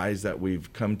the lies that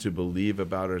we've come to believe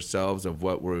about ourselves of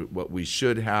what we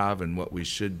should have and what we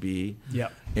should be. Yeah.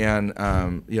 And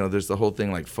there's the whole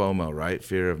thing like FOMO, right?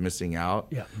 Fear of missing out.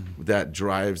 Yeah. That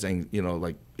drives,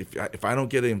 like if I don't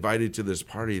get invited to this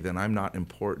party, then I'm not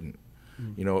important.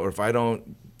 Or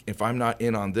if I'm not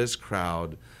in on this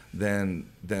crowd, then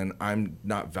I'm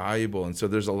not valuable. And so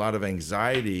there's a lot of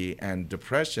anxiety and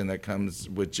depression that comes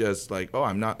with just like, oh,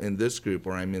 I'm not in this group,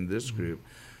 or I'm in this group.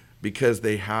 Because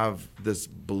they have this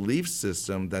belief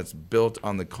system that's built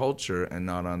on the culture and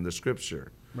not on the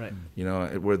scripture. Right.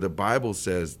 Where the Bible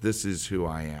says, this is who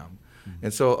I am.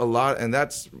 And so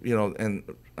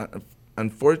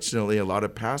unfortunately, a lot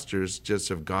of pastors just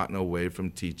have gotten away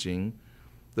from teaching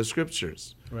the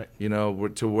scriptures. Right.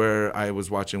 To where I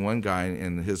was watching one guy,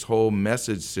 and his whole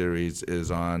message series is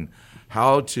on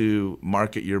how to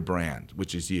market your brand,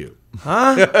 which is you.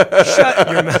 Huh?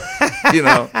 Shut your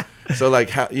mouth. So like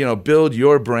how, build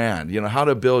your brand, how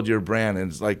to build your brand. And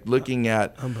it's like looking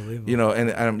at, unbelievable.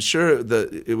 And I'm sure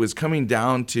it was coming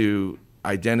down to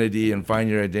identity and find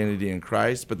your identity in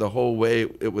Christ. But the whole way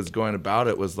it was going about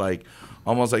it was like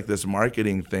almost like this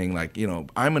marketing thing, like,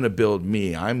 I'm going to build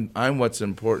me. I'm what's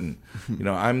important.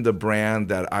 I'm the brand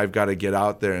that I've got to get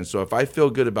out there. And so if I feel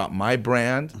good about my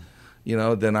brand,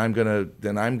 then I'm going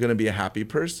to be a happy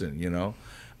person,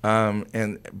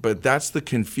 But that's the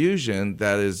confusion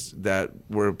that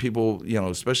where people,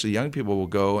 especially young people, will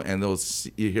go and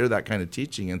you hear that kind of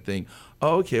teaching and think,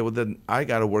 oh, okay, well then I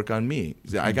got to work on me.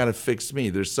 I got to fix me.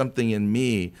 There's something in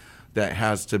me that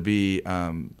has to be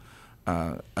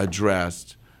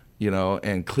addressed,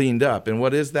 and cleaned up. And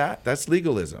what is that? That's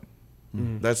legalism.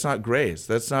 Mm-hmm. That's not grace.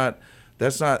 That's not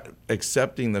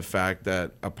accepting the fact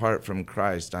that apart from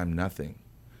Christ, I'm nothing.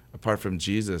 Apart from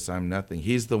Jesus, I'm nothing.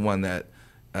 He's the one that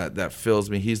fills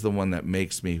me. He's the one that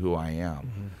makes me who I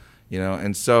am. Mm-hmm.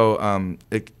 And so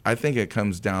I think it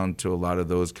comes down to a lot of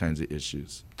those kinds of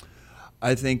issues.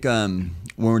 I think when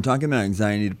we're talking about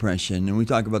anxiety, depression, and we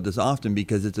talk about this often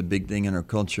because it's a big thing in our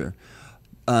culture,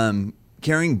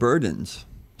 carrying burdens,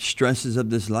 stresses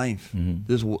of this life,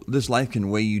 this life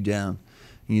can weigh you down.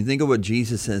 And you think of what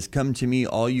Jesus says, come to me,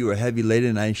 all you are heavy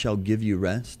laden, and I shall give you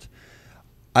rest.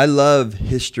 I love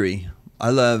history. I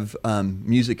love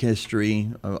music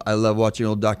history. I love watching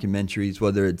old documentaries,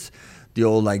 whether it's the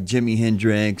old like Jimi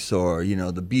Hendrix or,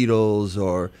 the Beatles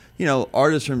or,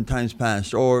 artists from times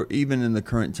past or even in the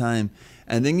current time.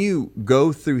 And then you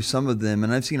go through some of them,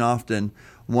 and I've seen often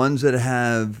ones that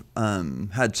have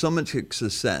had so much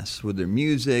success with their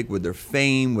music, with their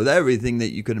fame, with everything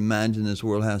that you could imagine this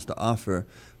world has to offer.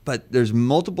 But there's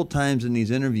multiple times in these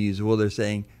interviews where they're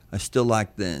saying, I still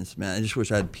lack this, man. I just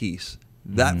wish I had peace.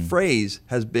 That phrase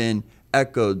has been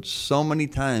echoed so many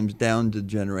times down to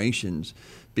generations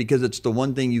because it's the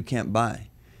one thing you can't buy.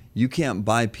 You can't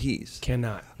buy peace.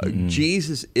 Cannot.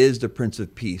 Jesus is the Prince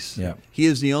of Peace. Yeah. He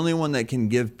is the only one that can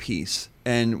give peace.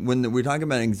 And when we're talking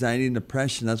about anxiety and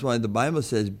depression, that's why the Bible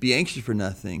says, be anxious for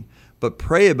nothing, but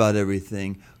pray about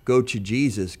everything. Go to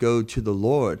Jesus, go to the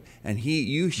Lord, and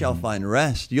you shall find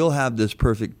rest. You'll have this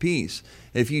perfect peace.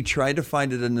 If you try to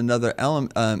find it in another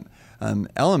element,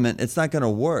 it's not going to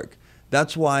work.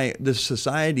 That's why this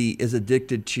society is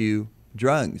addicted to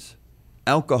drugs,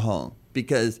 alcohol,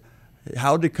 because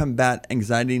how to combat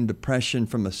anxiety and depression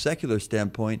from a secular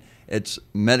standpoint, it's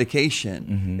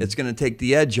medication. It's going to take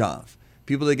the edge off.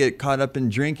 People that get caught up in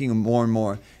drinking more and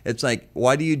more, it's like,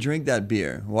 why do you drink that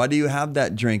beer? Why do you have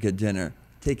that drink at dinner?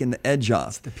 Taking the edge off.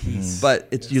 It's the peace.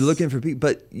 But you're looking for peace,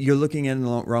 but you're looking at it in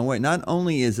the wrong way. Not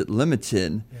only is it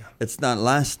limited, it's not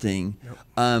lasting.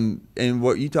 And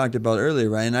what you talked about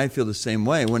earlier, Ryan, I feel the same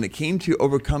way. When it came to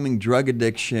overcoming drug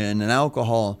addiction and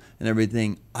alcohol and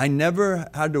everything, I never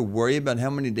had to worry about how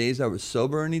many days I was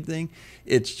sober or anything.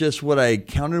 It's just what I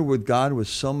encountered with God was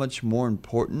so much more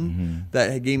important that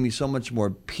it gave me so much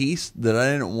more peace that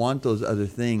I didn't want those other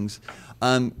things.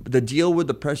 The deal with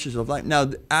the pressures of life. Now,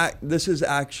 this is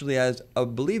actually as a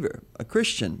believer, a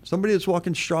Christian, somebody that's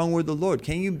walking strong with the Lord.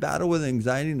 Can you battle with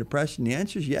anxiety and depression? The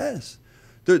answer is yes.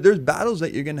 There's battles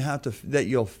that you're going to have that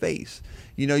you'll face.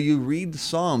 You read the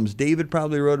Psalms. David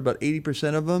probably wrote about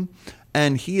 80% of them,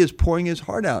 and he is pouring his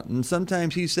heart out. And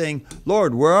sometimes he's saying,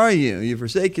 Lord, where are you? You've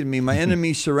forsaken me. My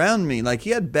enemies surround me. Like,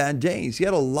 he had bad days. He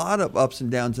had a lot of ups and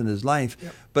downs in his life.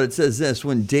 Yep. But it says this,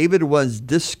 when David was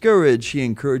discouraged, he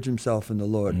encouraged himself in the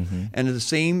Lord. And the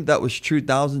same that was true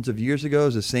thousands of years ago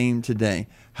is the same today.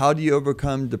 How do you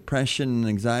overcome depression and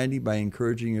anxiety? By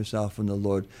encouraging yourself in the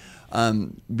Lord.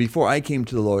 Before I came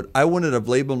to the Lord, I wouldn't have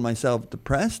labeled myself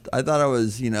depressed. I thought I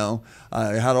was,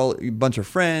 I had a bunch of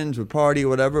friends, would party,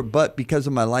 whatever. But because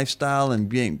of my lifestyle and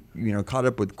being, caught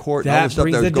up with court and all the stuff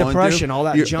that I was going depression, through, all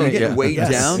that you're junk. getting weighed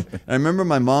down. And I remember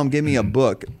my mom gave me a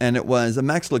book, and it was a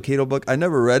Max Lucado book. I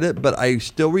never read it, but I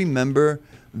still remember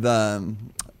the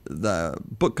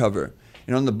book cover.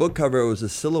 On the book cover, it was a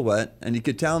silhouette, and you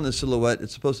could tell in the silhouette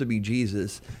it's supposed to be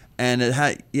Jesus. And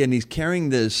and he's carrying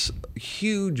this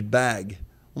huge bag,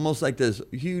 almost like this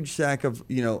huge sack of,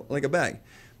 like a bag.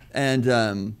 And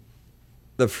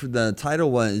the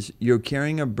title was, You're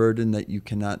Carrying a Burden That You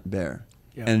Cannot Bear.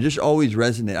 Yeah. And it just always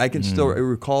resonated. I can still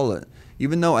recall it.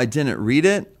 Even though I didn't read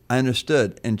it, I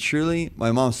understood. And truly,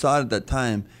 my mom saw it at that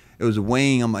time. It was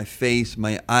weighing on my face,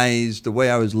 my eyes, the way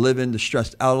I was living,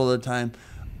 stressed out all the time.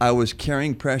 I was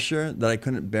carrying pressure that I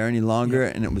couldn't bear any longer,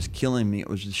 and it was killing me. It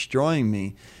was destroying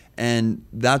me. And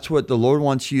that's what the Lord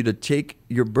wants you to take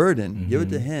your burden, give it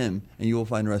to Him, and you will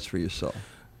find rest for your soul.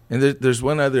 And there's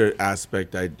one other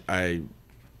aspect I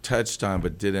touched on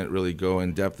but didn't really go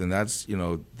in depth, and that's,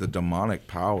 the demonic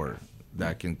power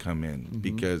that can come in.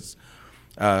 Because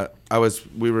my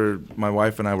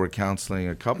wife and I were counseling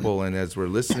a couple, and as we're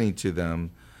listening to them,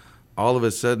 all of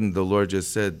a sudden the Lord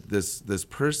just said this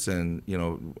person,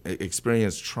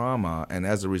 experienced trauma, and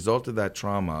as a result of that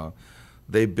trauma,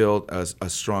 they built a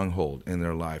stronghold in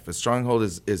their life. A stronghold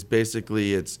is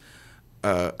basically it's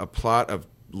a plot of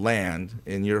land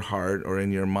in your heart or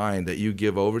in your mind that you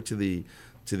give over to the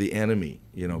to the enemy,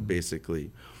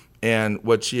 basically. And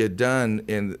what she had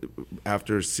done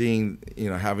after seeing,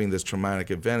 having this traumatic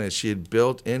event, is she had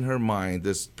built in her mind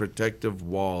this protective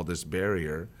wall, this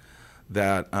barrier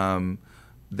that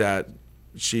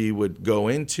she would go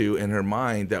into in her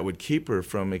mind that would keep her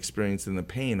from experiencing the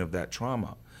pain of that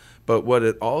trauma. But what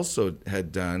it also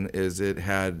had done is it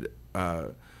had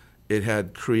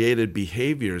created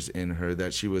behaviors in her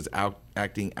that she was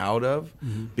acting out of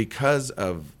because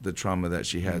of the trauma that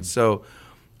she had. So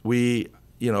we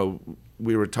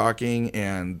were talking,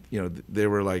 and they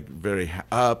were like very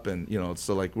up, and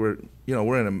so like we're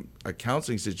in a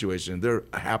counseling situation. They're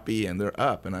happy and they're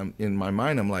up, and I'm in my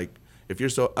mind, I'm like, if you're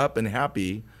so up and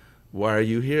happy, why are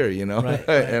you here? Right.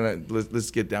 And let's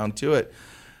get down to it.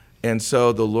 And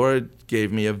so the Lord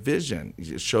gave me a vision.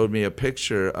 He showed me a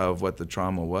picture of what the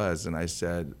trauma was, and I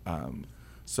said,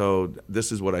 so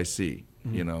this is what I see,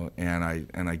 and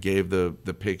I gave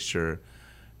the picture,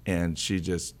 and she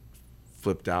just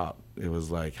flipped out. It was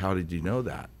like, how did you know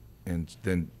that? And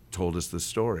then told us the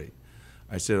story.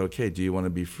 I said, okay, do you want to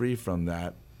be free from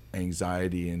that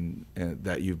anxiety and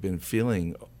that you've been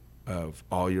feeling of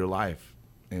all your life?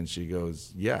 And she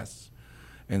goes, yes.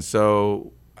 And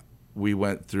so we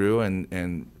went through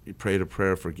and prayed a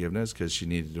prayer of forgiveness, because she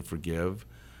needed to forgive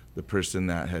the person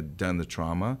that had done the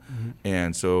trauma.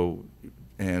 And so,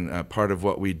 part of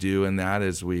what we do in that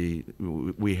is we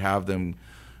have them,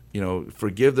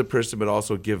 forgive the person, but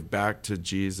also give back to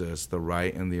Jesus the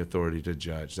right and the authority to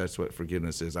judge. That's what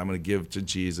forgiveness is. I'm going to give to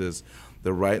Jesus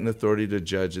the right and authority to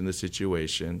judge in the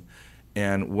situation.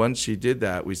 And once she did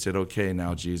that, we said, okay,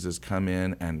 now Jesus, come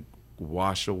in and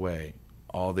wash away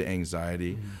all the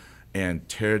anxiety and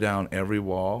tear down every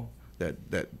wall that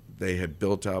they had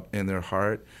built up in their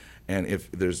heart. And if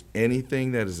there's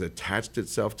anything that has attached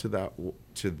itself to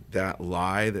that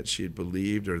lie that she had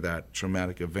believed, or that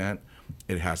traumatic event,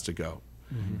 it has to go.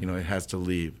 It has to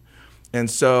leave. And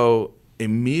so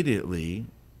immediately,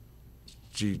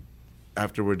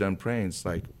 after we're done praying, it's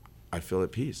like, I feel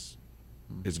at peace.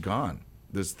 It's gone.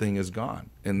 This thing is gone.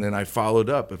 And then I followed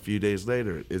up a few days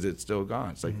later. Is it still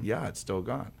gone? It's like, yeah, it's still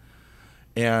gone.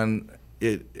 And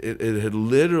it had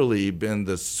literally been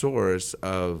the source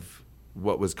of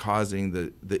what was causing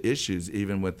the issues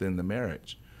even within the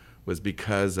marriage, was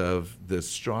because of this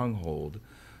stronghold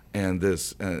and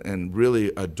this and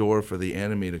really a door for the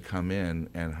enemy to come in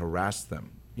and harass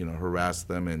them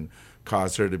and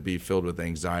cause her to be filled with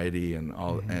anxiety and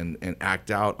all and act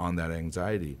out on that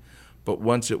anxiety. But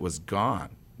once it was gone,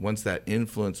 once that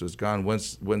influence was gone,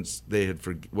 once they had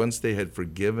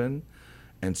forgiven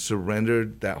and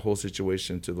surrendered that whole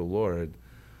situation to the Lord,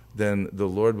 then the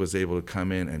Lord was able to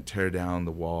come in and tear down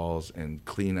the walls and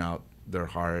clean out their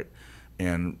heart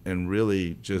and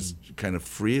really just kind of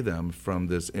free them from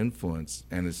this influence,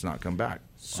 and it's not come back.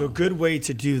 So a good way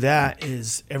to do that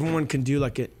is everyone can do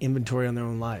like an inventory on their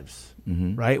own lives,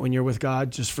 right? When you're with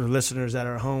God, just for listeners that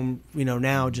are home,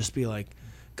 now just be like,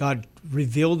 God,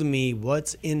 reveal to me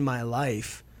what's in my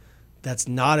life that's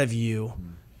not of you,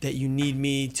 that you need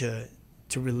me to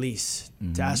release,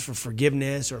 to ask for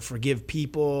forgiveness or forgive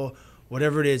people,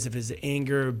 whatever it is. If it's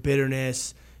anger,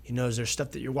 bitterness, is there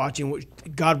stuff that you're watching?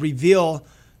 God, reveal,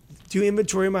 do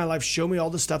inventory in my life. Show me all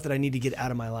the stuff that I need to get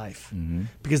out of my life.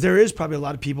 Because there is probably a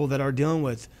lot of people that are dealing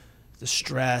with the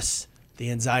stress, the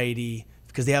anxiety,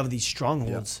 because they have these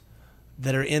strongholds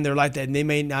that are in their life that they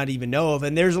may not even know of.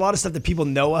 And there's a lot of stuff that people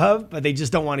know of, but they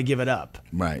just don't want to give it up.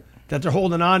 Right. That they're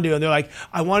holding on to. And they're like,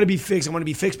 I want to be fixed.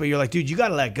 But you're like, dude, you got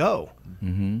to let go.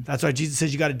 That's why Jesus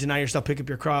says you got to deny yourself, pick up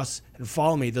your cross, and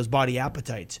follow me, those body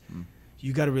appetites.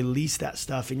 You got to release that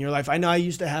stuff in your life. I know I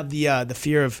used to have the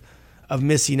fear of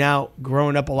missing out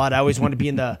growing up a lot. I always wanted to be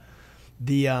in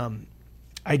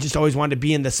I just always wanted to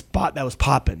be in the spot that was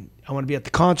popping. I want to be at the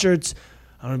concerts.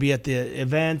 I want to be at the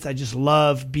events. I just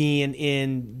love being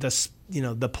in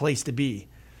the place to be.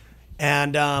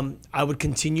 And I would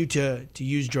continue to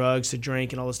use drugs, to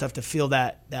drink, and all this stuff to feel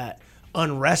that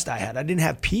unrest I had. I didn't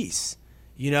have peace,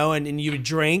 and you would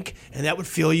drink, and that would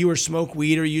fill you, or smoke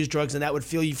weed or use drugs, and that would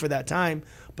fill you for that time.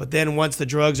 But then once the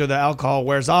drugs or the alcohol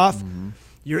wears off,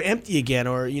 you're empty again,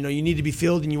 or you need to be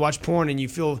filled, and you watch porn and you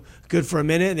feel good for a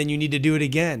minute, and then you need to do it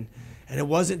again. And it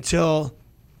wasn't until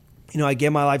I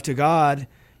gave my life to God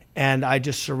and I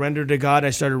just surrendered to God. I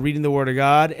started reading the Word of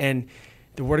God, and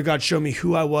the Word of God showed me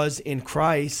who I was in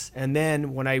Christ. And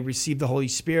then when I received the Holy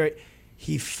Spirit,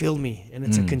 He filled me, and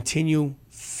it's a continual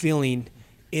filling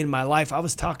in my life. I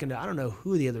was talking to, I don't know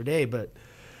who the other day, but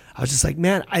I was just like,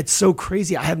 man, it's so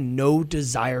crazy. I have no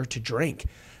desire to drink.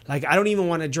 Like, I don't even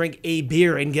want to drink a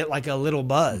beer and get like a little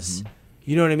buzz.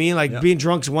 You know what I mean? Like being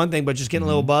drunk's one thing, but just getting a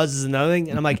little buzz is another thing.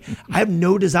 And I'm like, I have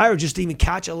no desire just to even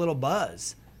catch a little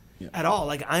buzz at all.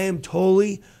 Like I am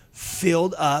totally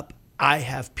filled up. I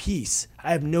have peace.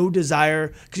 I have no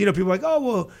desire. Because, people are like,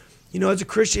 oh, well, as a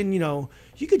Christian,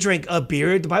 you could drink a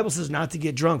beer. The Bible says not to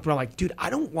get drunk. But I'm like, dude,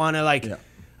 I don't want to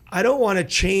I don't want to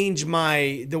change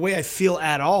the way I feel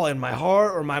at all in my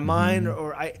heart or my mind.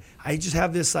 Or I just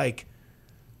have this like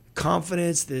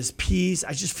confidence, this peace.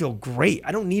 I just feel great.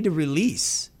 I don't need to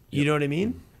release. You know what I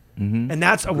mean? And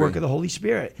that's a work of the Holy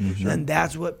Spirit. And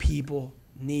that's what people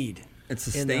need. It's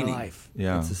sustaining. In their life.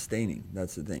 Yeah. It's sustaining.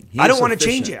 That's the thing. I don't want to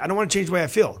change it. I don't want to change the way I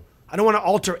feel. I don't want to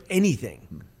alter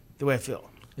anything the way I feel.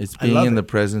 It's being in the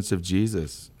presence of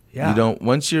Jesus. Yeah. You don't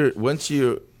once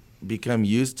you become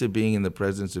used to being in the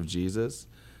presence of Jesus,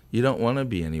 you don't want to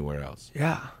be anywhere else.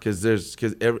 Yeah. Because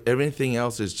everything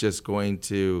else is just going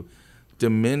to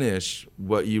diminish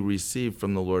what you receive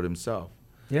from the Lord himself.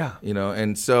 Yeah.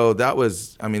 And so that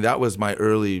was my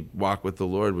early walk with the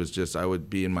Lord was just, I would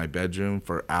be in my bedroom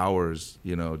for hours,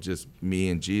 just me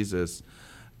and Jesus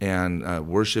and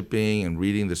worshiping and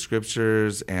reading the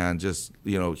scriptures and just,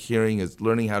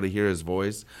 learning how to hear his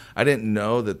voice. I didn't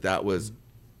know that was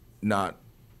not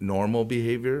normal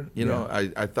behavior.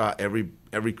 I thought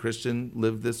every Christian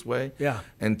lived this way. Yeah.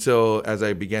 Until as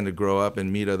I began to grow up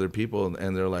and meet other people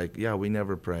and they're like, yeah, we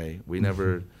never pray. We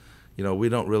never... we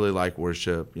don't really like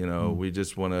worship. We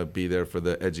just want to be there for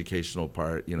the educational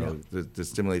part. To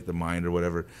stimulate the mind or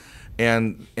whatever.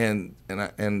 And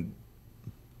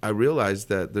I realized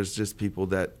that there's just people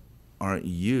that aren't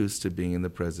used to being in the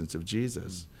presence of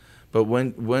Jesus. But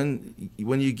when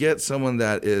you get someone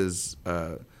that is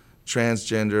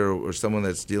transgender or someone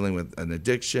that's dealing with an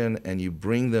addiction, and you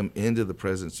bring them into the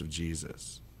presence of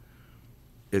Jesus,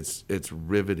 it's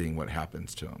riveting what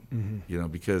happens to them.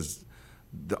 Because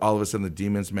all of a sudden the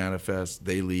demons manifest,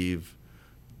 they leave,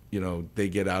 they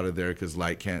get out of there because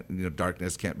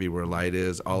darkness can't be where light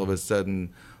is. All of a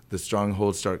sudden the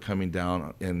strongholds start coming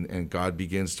down and God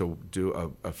begins to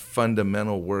do a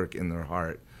fundamental work in their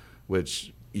heart,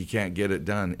 which you can't get it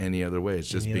done any other way. It's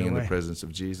just being in the presence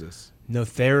of Jesus. No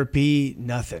therapy,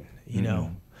 nothing,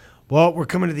 Well, we're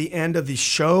coming to the end of the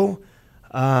show.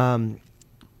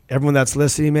 Everyone that's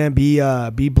listening, man,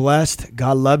 be blessed.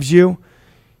 God loves you.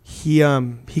 He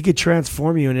could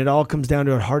transform you, and it all comes down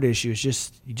to a heart issue.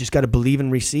 You just got to believe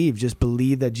and receive. Just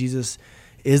believe that Jesus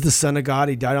is the Son of God.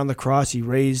 He died on the cross. He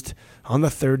raised on the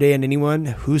third day, and anyone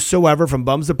whosoever, from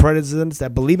bums to presidents,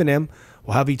 that believe in him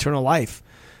will have eternal life.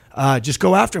 Just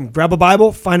go after him. Grab a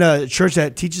Bible. Find a church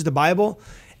that teaches the Bible,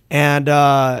 and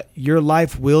your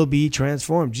life will be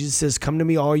transformed. Jesus says, "Come to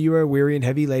me, all you are weary and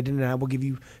heavy laden, and I will give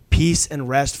you peace and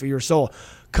rest for your soul.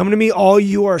 Come to me, all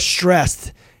you are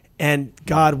stressed, and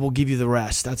God will give you the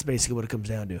rest." That's basically what it comes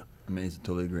down to. Amazing.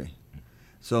 Totally agree.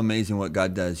 So amazing what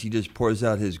God does. He just pours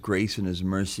out his grace and his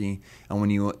mercy. And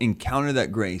when you encounter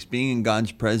that grace, being in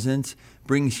God's presence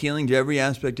brings healing to every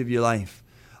aspect of your life.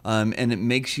 And it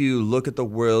makes you look at the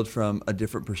world from a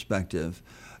different perspective.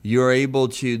 You're able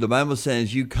to, the Bible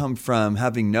says, you come from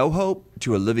having no hope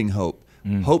to a living hope.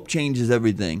 Hope changes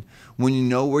everything. When you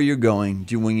know where you're going,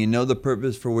 when you know the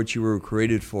purpose for which you were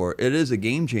created for, it is a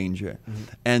game changer.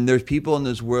 And there's people in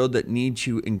this world that need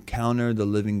to encounter the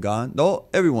living God. No,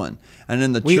 everyone. And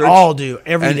in the we church, all do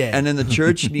every day. And then the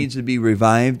church needs to be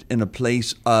revived in a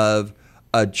place of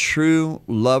a true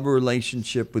love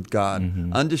relationship with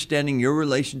God. Understanding your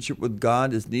relationship with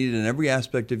God is needed in every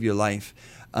aspect of your life.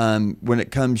 When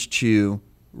it comes to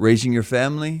raising your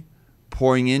family,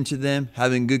 pouring into them,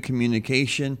 having good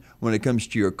communication, when it comes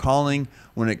to your calling,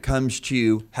 when it comes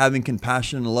to having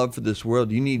compassion and love for this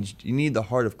world, you need the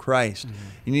heart of Christ.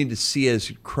 You need to see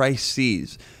as Christ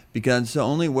sees, because it's the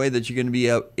only way that you're going to be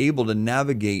able to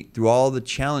navigate through all the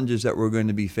challenges that we're going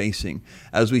to be facing.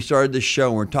 As we started this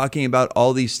show, we're talking about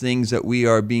all these things that we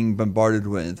are being bombarded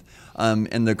with.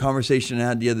 And the conversation I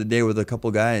had the other day with a couple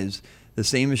guys, the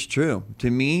same is true. To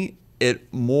me,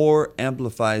 it more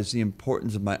amplifies the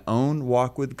importance of my own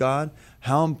walk with God,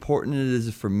 how important it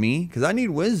is for me, because I need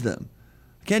wisdom.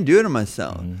 I can't do it on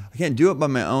myself. I can't do it by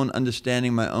my own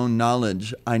understanding, my own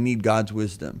knowledge. I need God's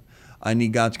wisdom. I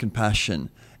need God's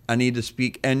compassion. I need to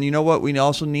speak. And you know what we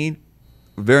also need?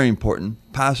 Very important.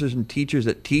 Pastors and teachers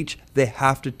that teach, they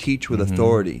have to teach with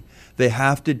authority. They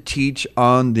have to teach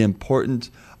on the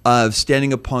importance of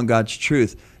standing upon God's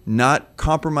truth, not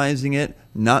compromising it,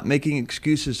 not making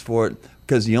excuses for it,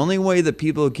 because the only way that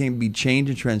people can be changed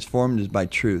and transformed is by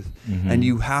truth. And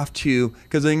you have to,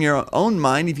 because in your own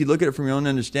mind, if you look at it from your own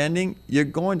understanding, you're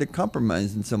going to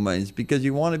compromise in some ways because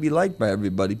you want to be liked by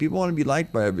everybody. People want to be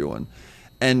liked by everyone.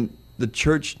 And the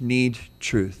church needs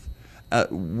truth.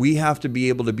 We have to be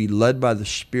able to be led by the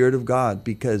Spirit of God,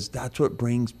 because that's what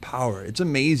brings power. It's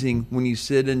amazing when you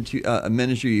sit into a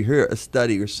ministry, you hear a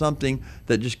study or something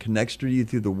that just connects to you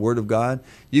through the Word of God.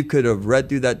 You could have read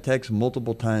through that text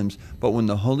multiple times, but when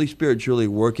the Holy Spirit's really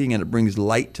working and it brings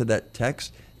light to that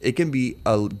text, it can be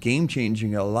a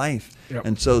game-changing a life. Yep.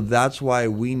 And so that's why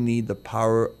we need the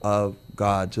power of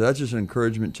God. So that's just an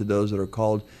encouragement to those that are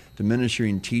called to ministry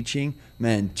and teaching.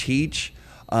 Man, teach.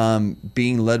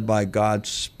 Being led by God's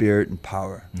Spirit and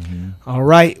power. All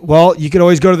right. Well, you can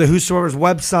always go to the Whosoever's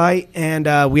website,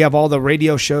 and we have all the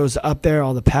radio shows up there,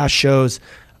 all the past shows.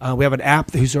 We have an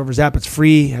app, the Whosoever's app. It's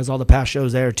free. It has all the past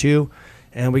shows there, too.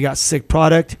 And we got sick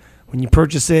product. When you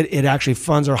purchase it, it actually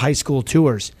funds our high school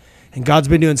tours. And God's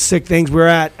been doing sick things. We're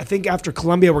at, I think after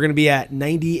Columbia, we're going to be at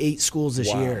 98 schools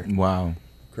this year. Wow.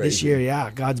 Crazy. This year,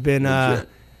 yeah. God's been...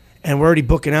 and we're already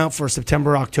booking out for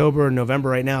September, October, and November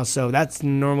right now. So that's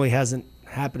normally hasn't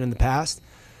happened in the past.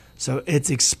 So it's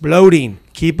exploding.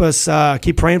 Keep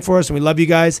praying for us, and we love you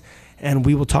guys. And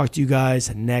we will talk to you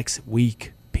guys next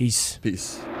week. Peace.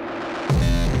 Peace.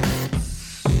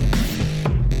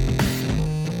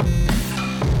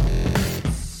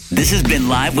 This has been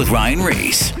Live with Ryan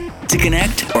Reese. To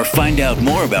connect or find out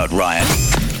more about Ryan,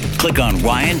 click on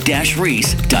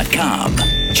ryan-reese.com.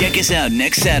 Check us out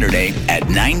next Saturday at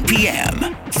 9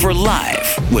 p.m. for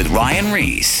Live with Ryan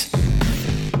Reese.